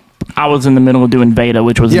when I was in the middle of doing Veda,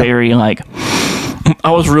 which was very like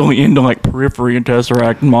I was really into like Periphery and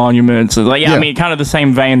Tesseract and Monuments and like I mean kind of the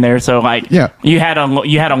same vein there. So like you had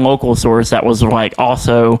a local source that was like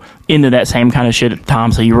also into that same kind of shit at the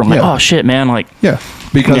time. So you were like, oh shit, man, like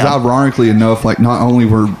because ironically enough, like not only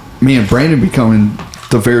were me and Brandon becoming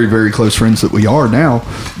the very, very close friends that we are now,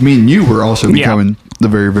 me and you were also becoming the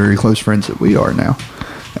very, very close friends that we are now.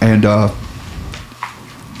 And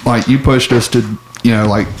like you pushed us to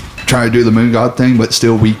like try to do the Moon God thing, but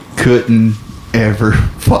still we couldn't ever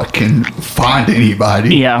fucking find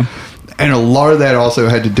anybody. Yeah. And a lot of that also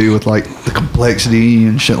had to do with like the complexity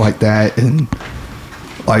and shit like that. And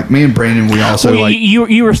like me and Brandon, we also like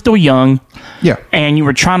you were still young. Yeah. And you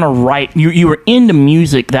were trying to write you were into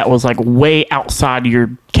music that was like way outside of your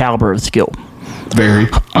caliber of skill. Very.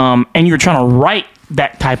 And you were trying to write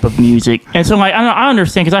that type of music. And so like I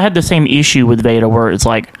understand because I had the same issue with Veda where it's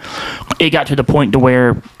like it got to the point to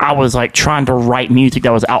where I was like trying to write music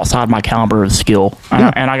that was outside my caliber of skill.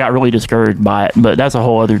 And I got really discouraged by it, but that's a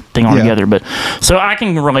whole other thing altogether. But so I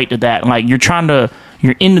can relate to that. Like you're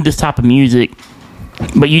into this type of music,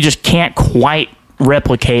 but you just can't quite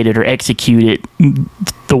replicate it or execute it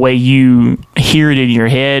the way you hear it in your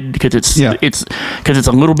head because it's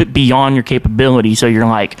a little bit beyond your capability. So you're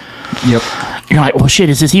like, well, shit,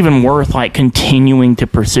 is this even worth like continuing to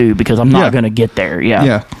pursue? Because I'm not going to get there.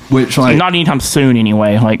 Yeah. Which like not anytime soon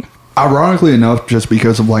anyway. Like, ironically enough, just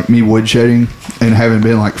because of like me woodshedding and having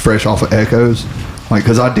been like fresh off of Echoes, like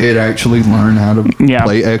because I did actually learn how to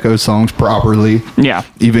play Echo songs properly. Yeah.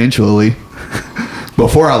 Eventually,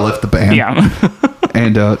 before I left the band. Yeah.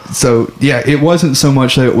 And so, it wasn't so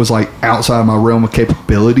much that it was like outside my realm of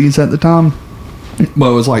capabilities at the time,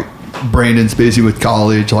 but it was like Brandon's busy with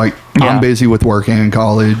college, like I'm busy with work and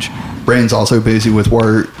college. Brandon's also busy with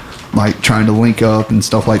work, like trying to link up and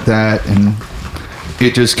stuff like that. And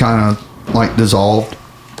it just kind of like dissolved.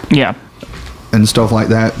 Yeah. And stuff like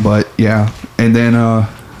that. But and then,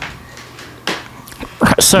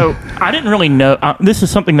 so I didn't really know. This is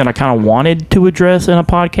something that I kind of wanted to address in a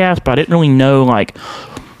podcast, but I didn't really know like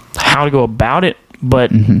how to go about it.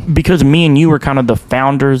 But because me and you were kind of the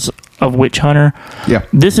founders of Witch Hunter,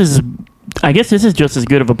 I guess this is just as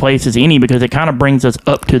good of a place as any because it kind of brings us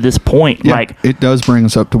up to this point. Yeah, like it does bring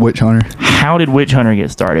us up to Witch Hunter. How did Witch Hunter get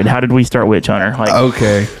started? How did we start Witch Hunter? Like,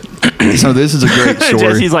 okay, so this is a great story.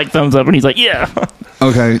 Jesse's like thumbs up, and he's like, yeah.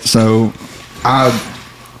 Okay, so I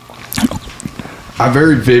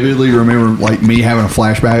very vividly remember like me having a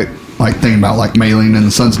flashback like thinking about like Maylene and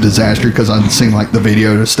the Sons of Disaster because I'd seen like the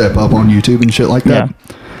video to Step Up on YouTube and shit like that.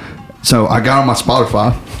 Yeah. So I got on my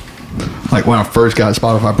Spotify, like when I first got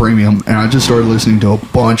Spotify Premium, and I just started listening to a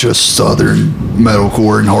bunch of Southern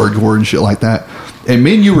metalcore and hardcore and shit like that. And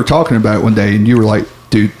me and you were talking about it one day, and you were like,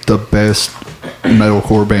 dude, the best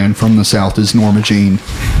metalcore band from the South is Norma Jean.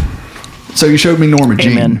 So you showed me Norma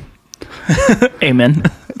Amen. Jean. Amen.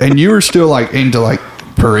 And you were still like into like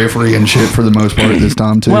Periphery and shit for the most part at this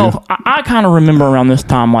time too. Well, I kind of remember around this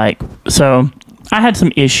time, like, so I had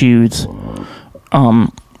some issues.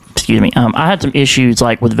 Excuse me. I had some issues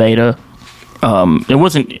like with Veda. It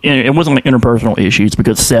wasn't like interpersonal issues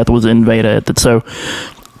because Seth was in Veda. So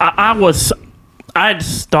I had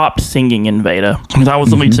stopped singing in Veda because I was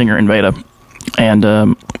the lead singer in Veda. And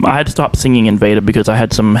I had to stop singing in Veda because I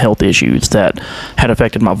had some health issues that had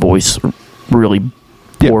affected my voice really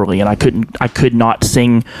poorly, and I could not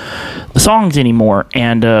sing the songs anymore.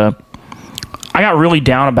 And I got really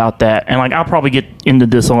down about that. And like I'll probably get into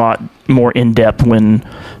this a lot more in depth when.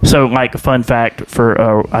 So like a fun fact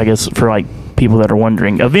for I guess for like people that are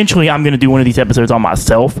wondering, eventually I'm going to do one of these episodes on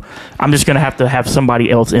myself. I'm just going to have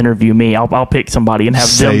somebody else interview me. I'll pick somebody and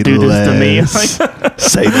have them do this to me.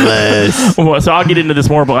 Say less. Well, so I'll get into this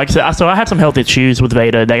more, but like I said, so I had some health issues with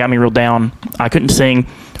Veda. They got me real down. I couldn't sing.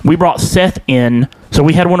 We brought Seth in. So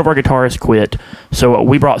we had one of our guitarists quit. So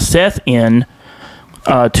we brought Seth in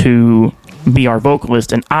to be our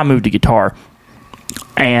vocalist, and I moved to guitar.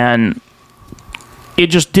 And it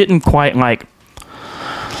just didn't quite like.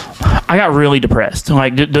 I got really depressed.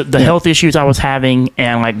 Like the health issues I was having,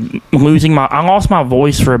 and like I lost my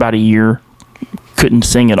voice for about a year. Couldn't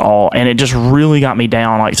sing at all, and it just really got me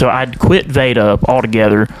down. Like, so I'd quit Veda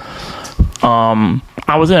altogether.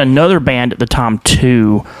 I was in another band at the time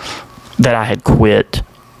too that I had quit.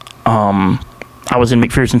 I was in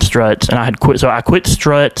McPherson Struts, and I had quit. So I quit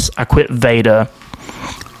Struts, I quit Veda,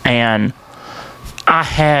 and I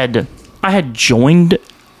had joined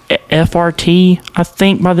FRT, I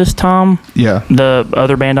think, by this time. Yeah. The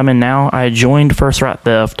other band I'm in now, I had joined First Right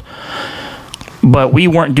Theft, but we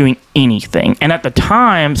weren't doing anything. And at the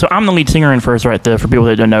time, so I'm the lead singer in First Right Theft for people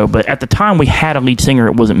that don't know, but at the time we had a lead singer.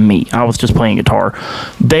 It wasn't me. I was just playing guitar.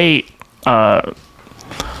 They had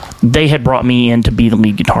brought me in to be the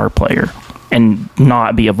lead guitar player and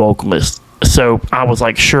not be a vocalist. So I was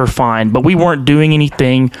like, sure, fine. But we weren't doing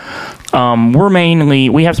anything.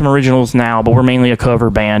 We have some originals now, but we're mainly a cover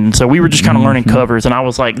band. And so we were just kind of learning covers. And I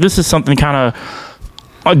was like, this is something kind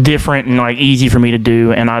of different and like easy for me to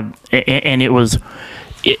do. And I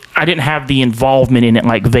didn't have the involvement in it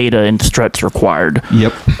like Veda and Struts required.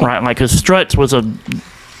 Yep. Right. Like, cause Struts was a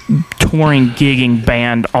touring, gigging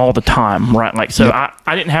band all the time. Right. Like, so yep.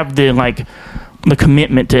 I didn't have the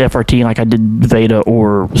commitment to FRT like I did Veda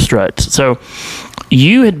or Struts. So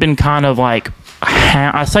you had been kind of like,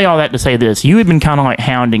 I say all that to say this, you had been kind of like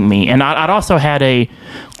hounding me, and I'd also had a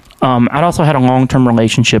long-term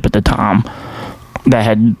relationship at the time that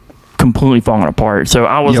had completely fallen apart. So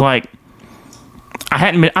I was like, I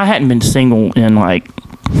hadn't been single in like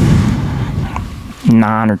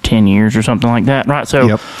 9 or 10 years or something like that, right?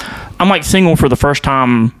 So I'm like single for the first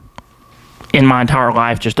time in my entire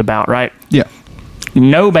life, just about, right? Yeah.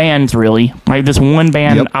 No bands really. Like this one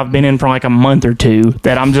band I've been in for like a month or two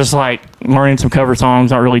that I'm just like learning some cover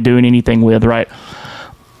songs, not really doing anything with, right?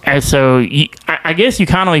 And so I guess you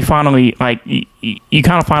kind of finally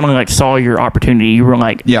saw your opportunity. You were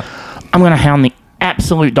like, I'm gonna hound the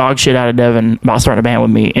absolute dog shit out of Devin about starting a band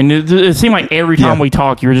with me. And it seemed like every time we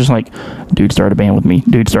talk, you were just like, dude, start a band with me.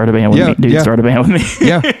 Dude, start a band with me. Dude, start a band with me.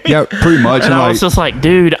 Yeah, pretty much. And I was just like,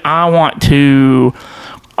 dude, I want to.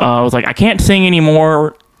 I was like, I can't sing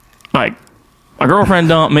anymore. Like, my girlfriend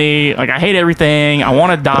dumped me. Like, I hate everything. I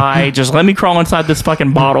want to die. Just let me crawl inside this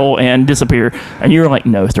fucking bottle and disappear. And you were like,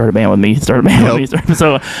 no, start a band with me. Start a band with me.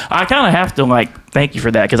 So I kind of have to, like, thank you for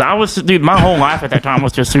that. Because my whole life at that time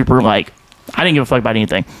was just super, like, I didn't give a fuck about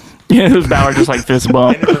anything. It was Ballard just like fist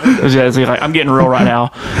bump. It was just like, I'm getting real right now.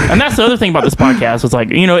 And that's the other thing about this podcast. It's like,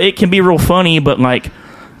 it can be real funny, but, like,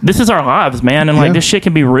 this is our lives, man, and like this shit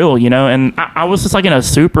can be real, and I was just like in a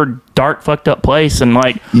super dark, fucked up place, and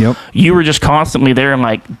like you were just constantly there, and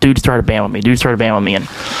like, dude, start a band with me, and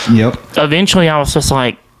eventually I was just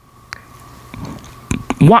like,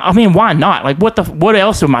 why not? Like, what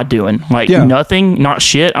else am I doing? Like, nothing, not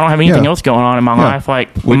shit. I don't have anything else going on in my life, like,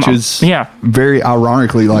 which is very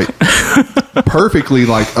ironically, like, perfectly,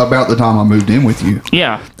 like, about the time I moved in with you,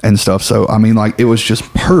 and stuff. So I mean, like, it was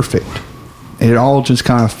just perfect. It all just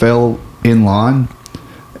kind of fell in line.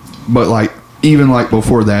 But, like, even, like,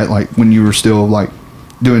 before that, like, when you were still, like,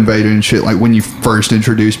 doing Veda and shit, like, when you first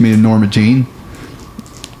introduced me to Norma Jean,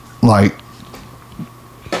 like,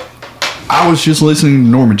 I was just listening to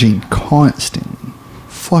Norma Jean constantly,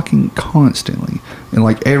 fucking constantly, and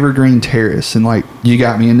like Evergreen Terrace, and like You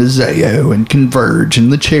Got Me Into Zayo and Converge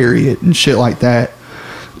and The Chariot and shit like that.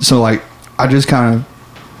 So like, I just kind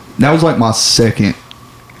of, that was like my second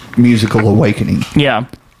musical awakening. Yeah.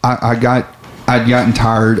 I'd gotten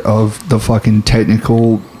tired of the fucking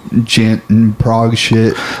technical gent and prog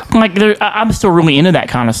shit. Like, I'm still really into that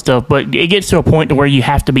kind of stuff, but it gets to a point to where you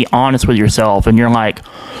have to be honest with yourself, and you're like,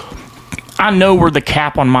 I know where the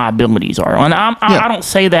cap on my abilities are. And I don't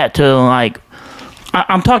say that to, like,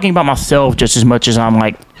 I'm talking about myself just as much as I'm,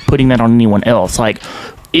 like, putting that on anyone else. Like,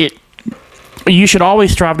 you should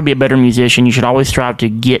always strive to be a better musician. You should always strive to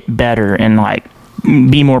get better and, like,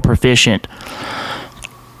 be more proficient.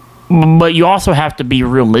 But you also have to be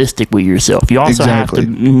realistic with yourself. You also have to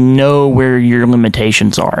know where your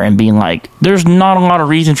limitations are and being like, there's not a lot of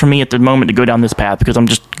reason for me at the moment to go down this path because I'm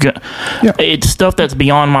just it's stuff that's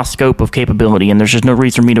beyond my scope of capability, and there's just no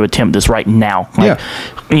reason for me to attempt this right now. Like,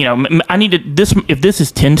 you know, I need to if this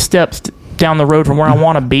is 10 steps down the road from where I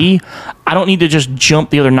want to be, I don't need to just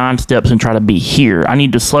jump the other 9 steps and try to be here. I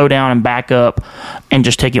need to slow down and back up and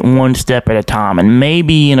just take it one step at a time. And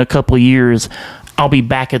maybe in a couple of years I'll be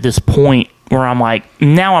back at this point where I'm like,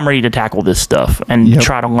 now I'm ready to tackle this stuff and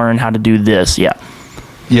try to learn how to do this. Yep.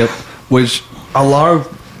 Which a lot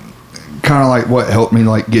of kind of like what helped me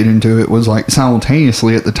like get into it was like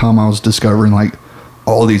simultaneously at the time I was discovering like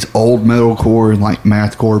all these old metalcore and like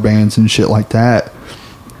mathcore bands and shit like that.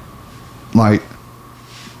 Like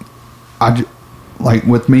like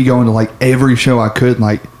with me going to like every show I could,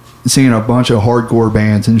 like seeing a bunch of hardcore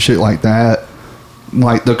bands and shit like that,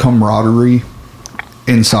 like the camaraderie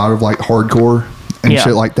inside of like hardcore and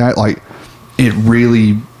shit like that, like it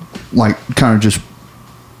really like kind of just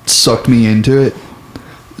sucked me into it.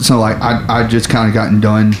 So like I just kind of gotten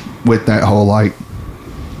done with that whole like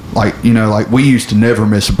you know, like we used to never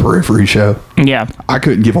miss a Periphery show. Yeah, I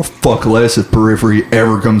couldn't give a fuck less if Periphery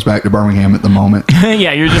ever comes back to Birmingham at the moment.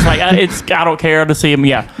 Yeah, you're just like, I don't care to see him.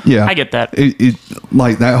 Yeah, I get that. It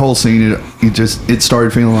like that whole scene, it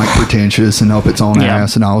started feeling like pretentious and up its own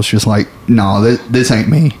ass, and I was just like, no, this ain't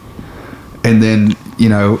me. And then, you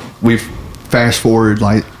know, we fast forward,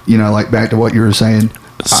 like, you know, like back to what you were saying.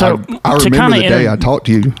 So I remember the day I talked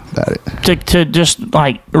to you about it. To just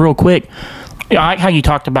like real quick, I like how you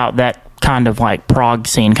talked about that kind of like prog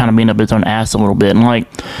scene kind of being up its own ass a little bit. And like,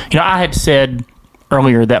 you know, I had said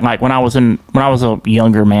earlier that like when I was a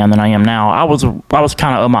younger man than I am now, I was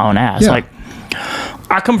kind of up my own ass. Like,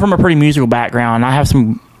 I come from a pretty musical background. I have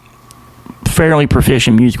some fairly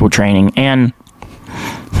proficient musical training, and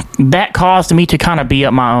that caused me to kind of be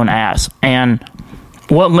up my own ass. And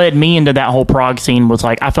what led me into that whole prog scene was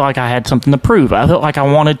like, I felt like I had something to prove. I felt like I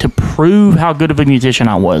wanted to prove how good of a musician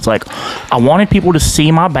I was. Like, I wanted people to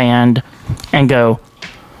see my band and go,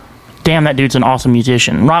 damn, that dude's an awesome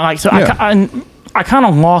musician. Right? Like, so I kind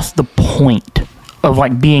of lost the point of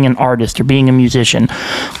like being an artist or being a musician,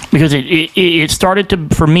 because it started to,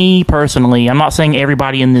 for me personally, I'm not saying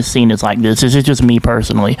everybody in this scene is like this is just me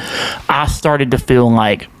personally, I started to feel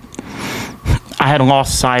like I had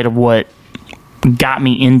lost sight of what got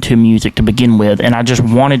me into music to begin with, and I just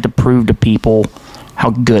wanted to prove to people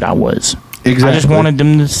how good I was. Exactly. I just wanted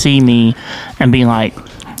them to see me and be like,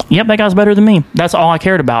 yep, that guy's better than me. That's all I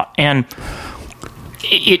cared about. And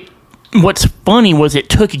what's funny was it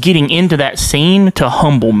took getting into that scene to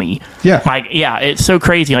humble me. Yeah. Like, yeah, it's so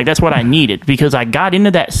crazy. Like, that's what I needed, because I got into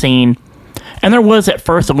that scene, and there was at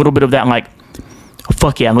first a little bit of that, like,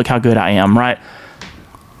 fuck yeah, look how good I am, right?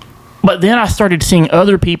 But then I started seeing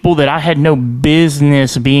other people that I had no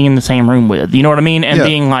business being in the same room with. You know what I mean? And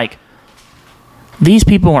being like, these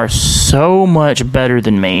people are so much better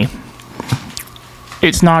than me.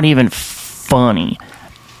 It's not even funny.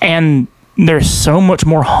 And they're so much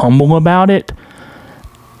more humble about it.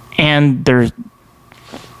 And they're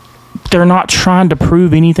not trying to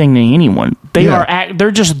prove anything to anyone. They're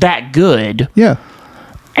just that good. Yeah.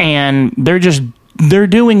 And they're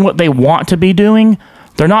doing what they want to be doing.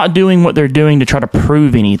 They're not doing what they're doing to try to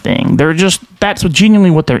prove anything. That's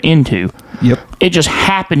genuinely what they're into. Yep. It just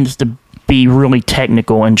happens to be really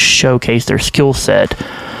technical and showcase their skill set.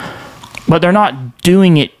 But they're not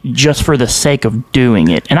doing it just for the sake of doing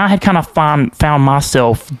it. And I had kind of found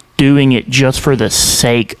myself doing it just for the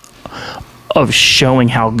sake of showing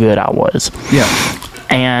how good I was. Yeah.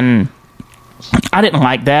 And I didn't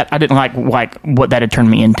like that. I didn't like what that had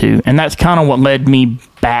turned me into. And that's kind of what led me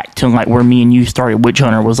back to like where me and you started Witch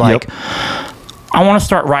Hunter, was like, I want to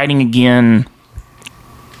start writing again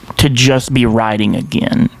to just be writing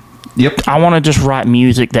again. Yep. I want to just write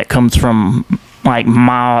music that comes from like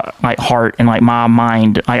my like heart and like my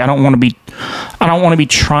mind. Like I don't want to be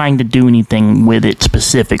trying to do anything with it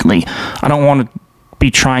specifically. I don't want to be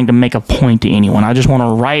trying to make a point to anyone. I just want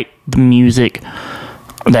to write the music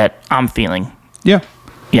that I'm feeling. Yeah.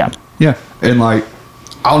 Yeah. Yeah. And like,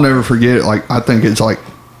 I'll never forget it. Like, I think it's like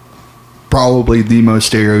probably the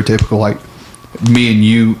most stereotypical, like, me and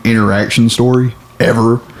you interaction story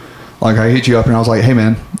ever. Like, I hit you up and I was like, hey,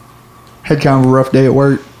 man, had kind of a rough day at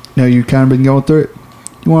work. You know, you kind of been going through it.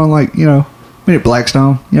 You want to, like, you know, meet at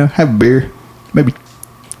Blackstone, you know, have a beer, maybe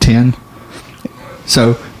 10.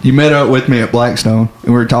 So you met up with me at Blackstone and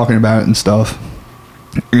we were talking about it and stuff.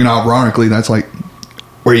 You know, ironically, that's like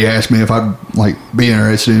where you asked me if I'd like be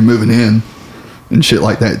interested in moving in and shit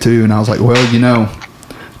like that too. And I was like, well, you know,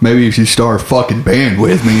 maybe if you start a fucking band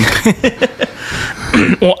with me.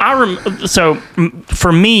 Well, so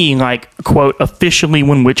for me, like, quote, officially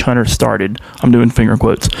when Witch Hunter started, I'm doing finger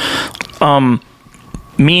quotes.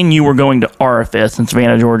 Me and you were going to RFS in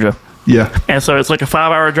Savannah, Georgia. Yeah. And so it's like a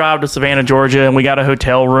 5-hour drive to Savannah, Georgia, and we got a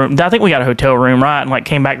hotel room. I think we got a hotel room, right? And like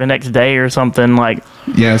came back the next day or something. Like,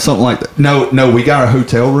 yeah, something like that. No, we got a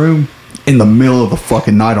hotel room in the middle of the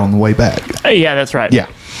fucking night on the way back. Yeah, that's right. Yeah.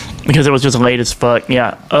 Because it was just late as fuck.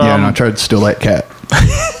 Yeah. Yeah, and I tried to steal that cat.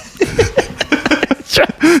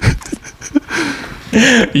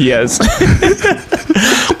 Yes.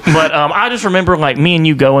 But I just remember like me and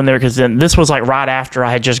you going there because then this was like right after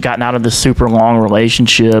I had just gotten out of this super long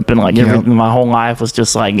relationship and like everything, my whole life was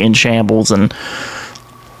just like in shambles, and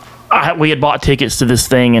we had bought tickets to this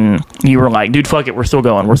thing and you were like, dude, fuck it, we're still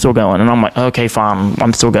going, and I'm like, okay, fine,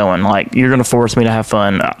 I'm still going. Like, you're gonna force me to have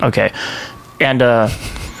fun, okay. And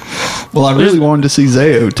well, I really wanted to see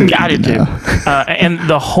Zayo too. I did too. And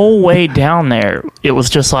the whole way down there, it was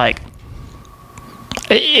just like,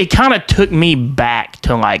 it kind of took me back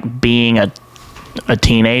to like being a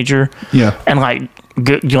teenager. Yeah. And like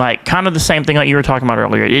kind of the same thing like you were talking about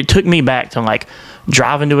earlier. It took me back to like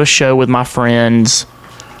driving to a show with my friends,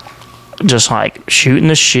 just like shooting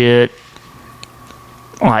the shit,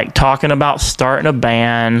 like talking about starting a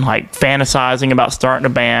band, like fantasizing about starting a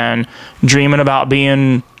band, dreaming about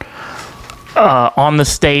being on the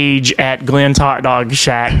stage at Glenn's Hot Dog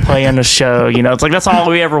Shack playing a show. You know, it's like that's all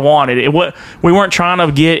we ever wanted. We weren't trying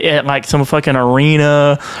to get at like some fucking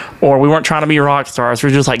arena, or we weren't trying to be rock stars. We're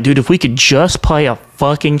just like, dude, if we could just play a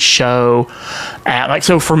fucking show at like,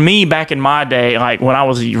 so for me back in my day, like when I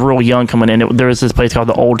was real young coming in, there was this place called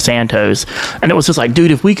the Old Santos, and it was just like,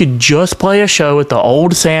 dude, if we could just play a show at the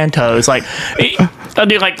Old Santos, like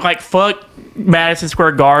dude, like fuck Madison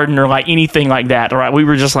Square Garden or like anything like that, right? We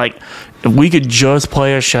were just like, if we could just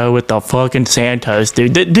play a show at the fucking Santos,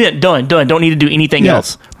 dude, done. Don't need to do anything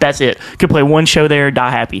else. That's it. Could play one show there,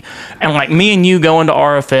 die happy. And like me and you going to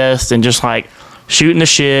RFS and just like shooting the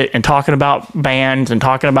shit and talking about bands and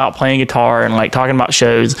talking about playing guitar and like talking about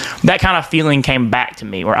shows, that kind of feeling came back to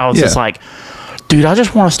me where I was just like, dude, I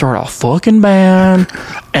just want to start a fucking band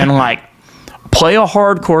and like play a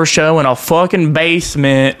hardcore show in a fucking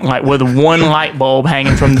basement, like with one light bulb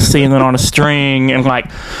hanging from the ceiling on a string, and like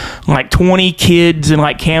 20 kids in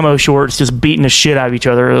like camo shorts just beating the shit out of each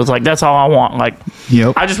other. It was like, that's all I want. Like,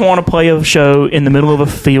 I just want to play a show in the middle of a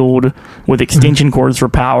field with extension cords for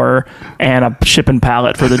power and a shipping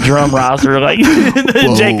pallet for the drum riser, like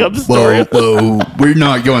the Jacob story. Whoa, we're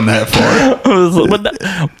not going that far.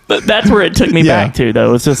 But that's where it took me back to,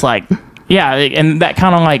 though. It's just like, yeah, and that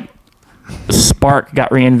kind of like spark got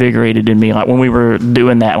reinvigorated in me, like when we were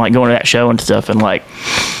doing that, like going to that show and stuff, and like,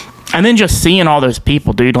 and then just seeing all those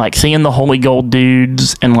people, dude, like seeing the Holy Gold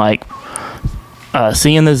dudes and like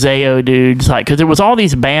seeing the Zayo dudes, like, because there was all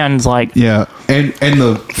these bands, like, and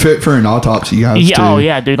the Fit for an Autopsy guys too. Oh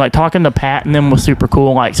yeah, dude, like talking to Pat and them was super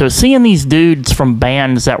cool. Like, so seeing these dudes from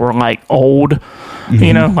bands that were like old,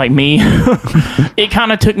 you know, like me, it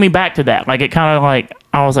kind of took me back to that. Like, it kind of like,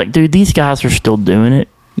 I was like, dude, these guys are still doing it.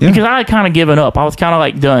 Because I had kind of given up. I was kind of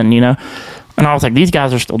like done, you know? And I was like, these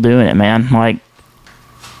guys are still doing it, man. Like,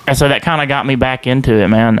 and so that kind of got me back into it,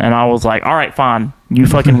 man. And I was like, all right, fine. You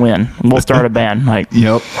fucking win. We'll start a band. Like,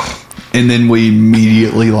 And then we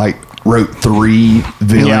immediately like wrote 3,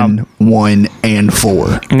 Villain, 1, and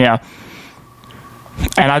 4. Yeah.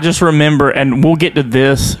 And I just remember, and we'll get to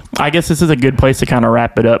this. I guess this is a good place to kind of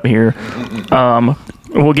wrap it up here.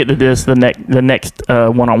 We'll get to this. The next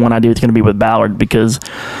one-on-one I do is going to be with Ballard, because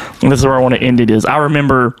this is where I want to end it. Is I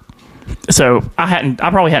remember, so I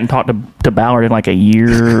probably hadn't talked to Ballard in like a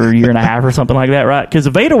year and a half or something like that, right? Because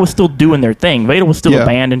Veda was still doing their thing. Veda was still a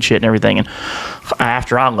band and shit and everything. And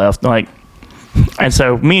after I left, like, and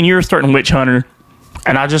so me and you were starting Witch Hunter.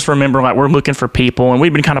 And I just remember, like, we're looking for people, and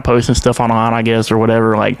we've been kind of posting stuff online, I guess, or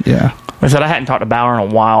whatever. Like, Yeah. I said I hadn't talked to Bauer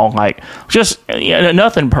in a while. Like, just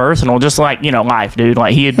nothing personal, just like, life, dude.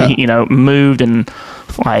 Like, he had, moved and,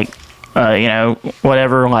 like,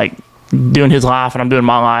 whatever, like, doing his life, and I'm doing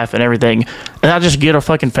my life and everything. And I just get a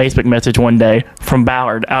fucking Facebook message one day from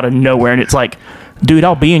Ballard out of nowhere, and it's like, dude,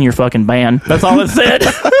 I'll be in your fucking band. That's all it said.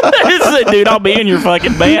 It said, dude, I'll be in your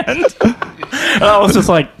fucking band. And I was just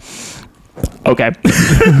like, okay.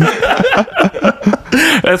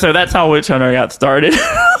 So that's how Witch Hunter got started.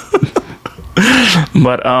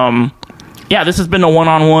 But yeah, this has been a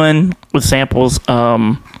one-on-one with samples.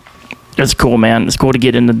 It's cool, man. It's cool to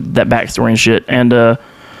get into that backstory and shit. And I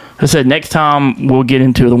said next time we'll get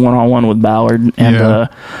into the one-on-one with Ballard, and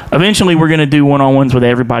eventually we're gonna do one-on-ones with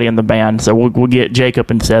everybody in the band. So we'll get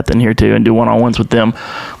Jacob and Seth in here too and do one-on-ones with them.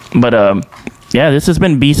 But yeah, this has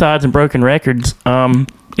been B-Sides and Broken Records.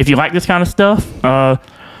 If you like this kind of stuff,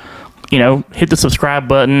 hit the subscribe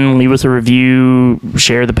button, leave us a review,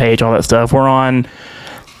 share the page, all that stuff. We're on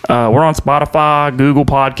Spotify, Google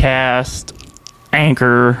Podcast,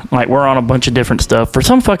 Anchor. Like, we're on a bunch of different stuff. For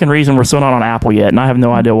some fucking reason, we're still not on Apple yet, and I have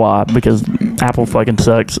no idea why, because Apple fucking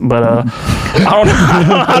sucks. But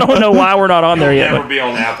I don't know why we're not on there yet. Never be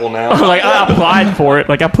on Apple now. Like, I applied for it.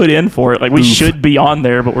 Like, I put in for it. Like, we should be on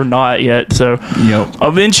there, but we're not yet. So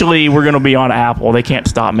eventually, we're gonna be on Apple. They can't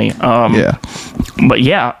stop me. Yeah. But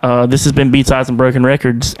yeah, this has been B-Sides and Broken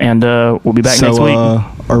Records, and we'll be back next week.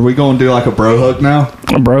 Are we going to do like a bro hug now?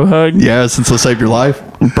 A bro hug? Yeah, since I saved your life.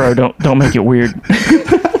 Bro, don't make it weird.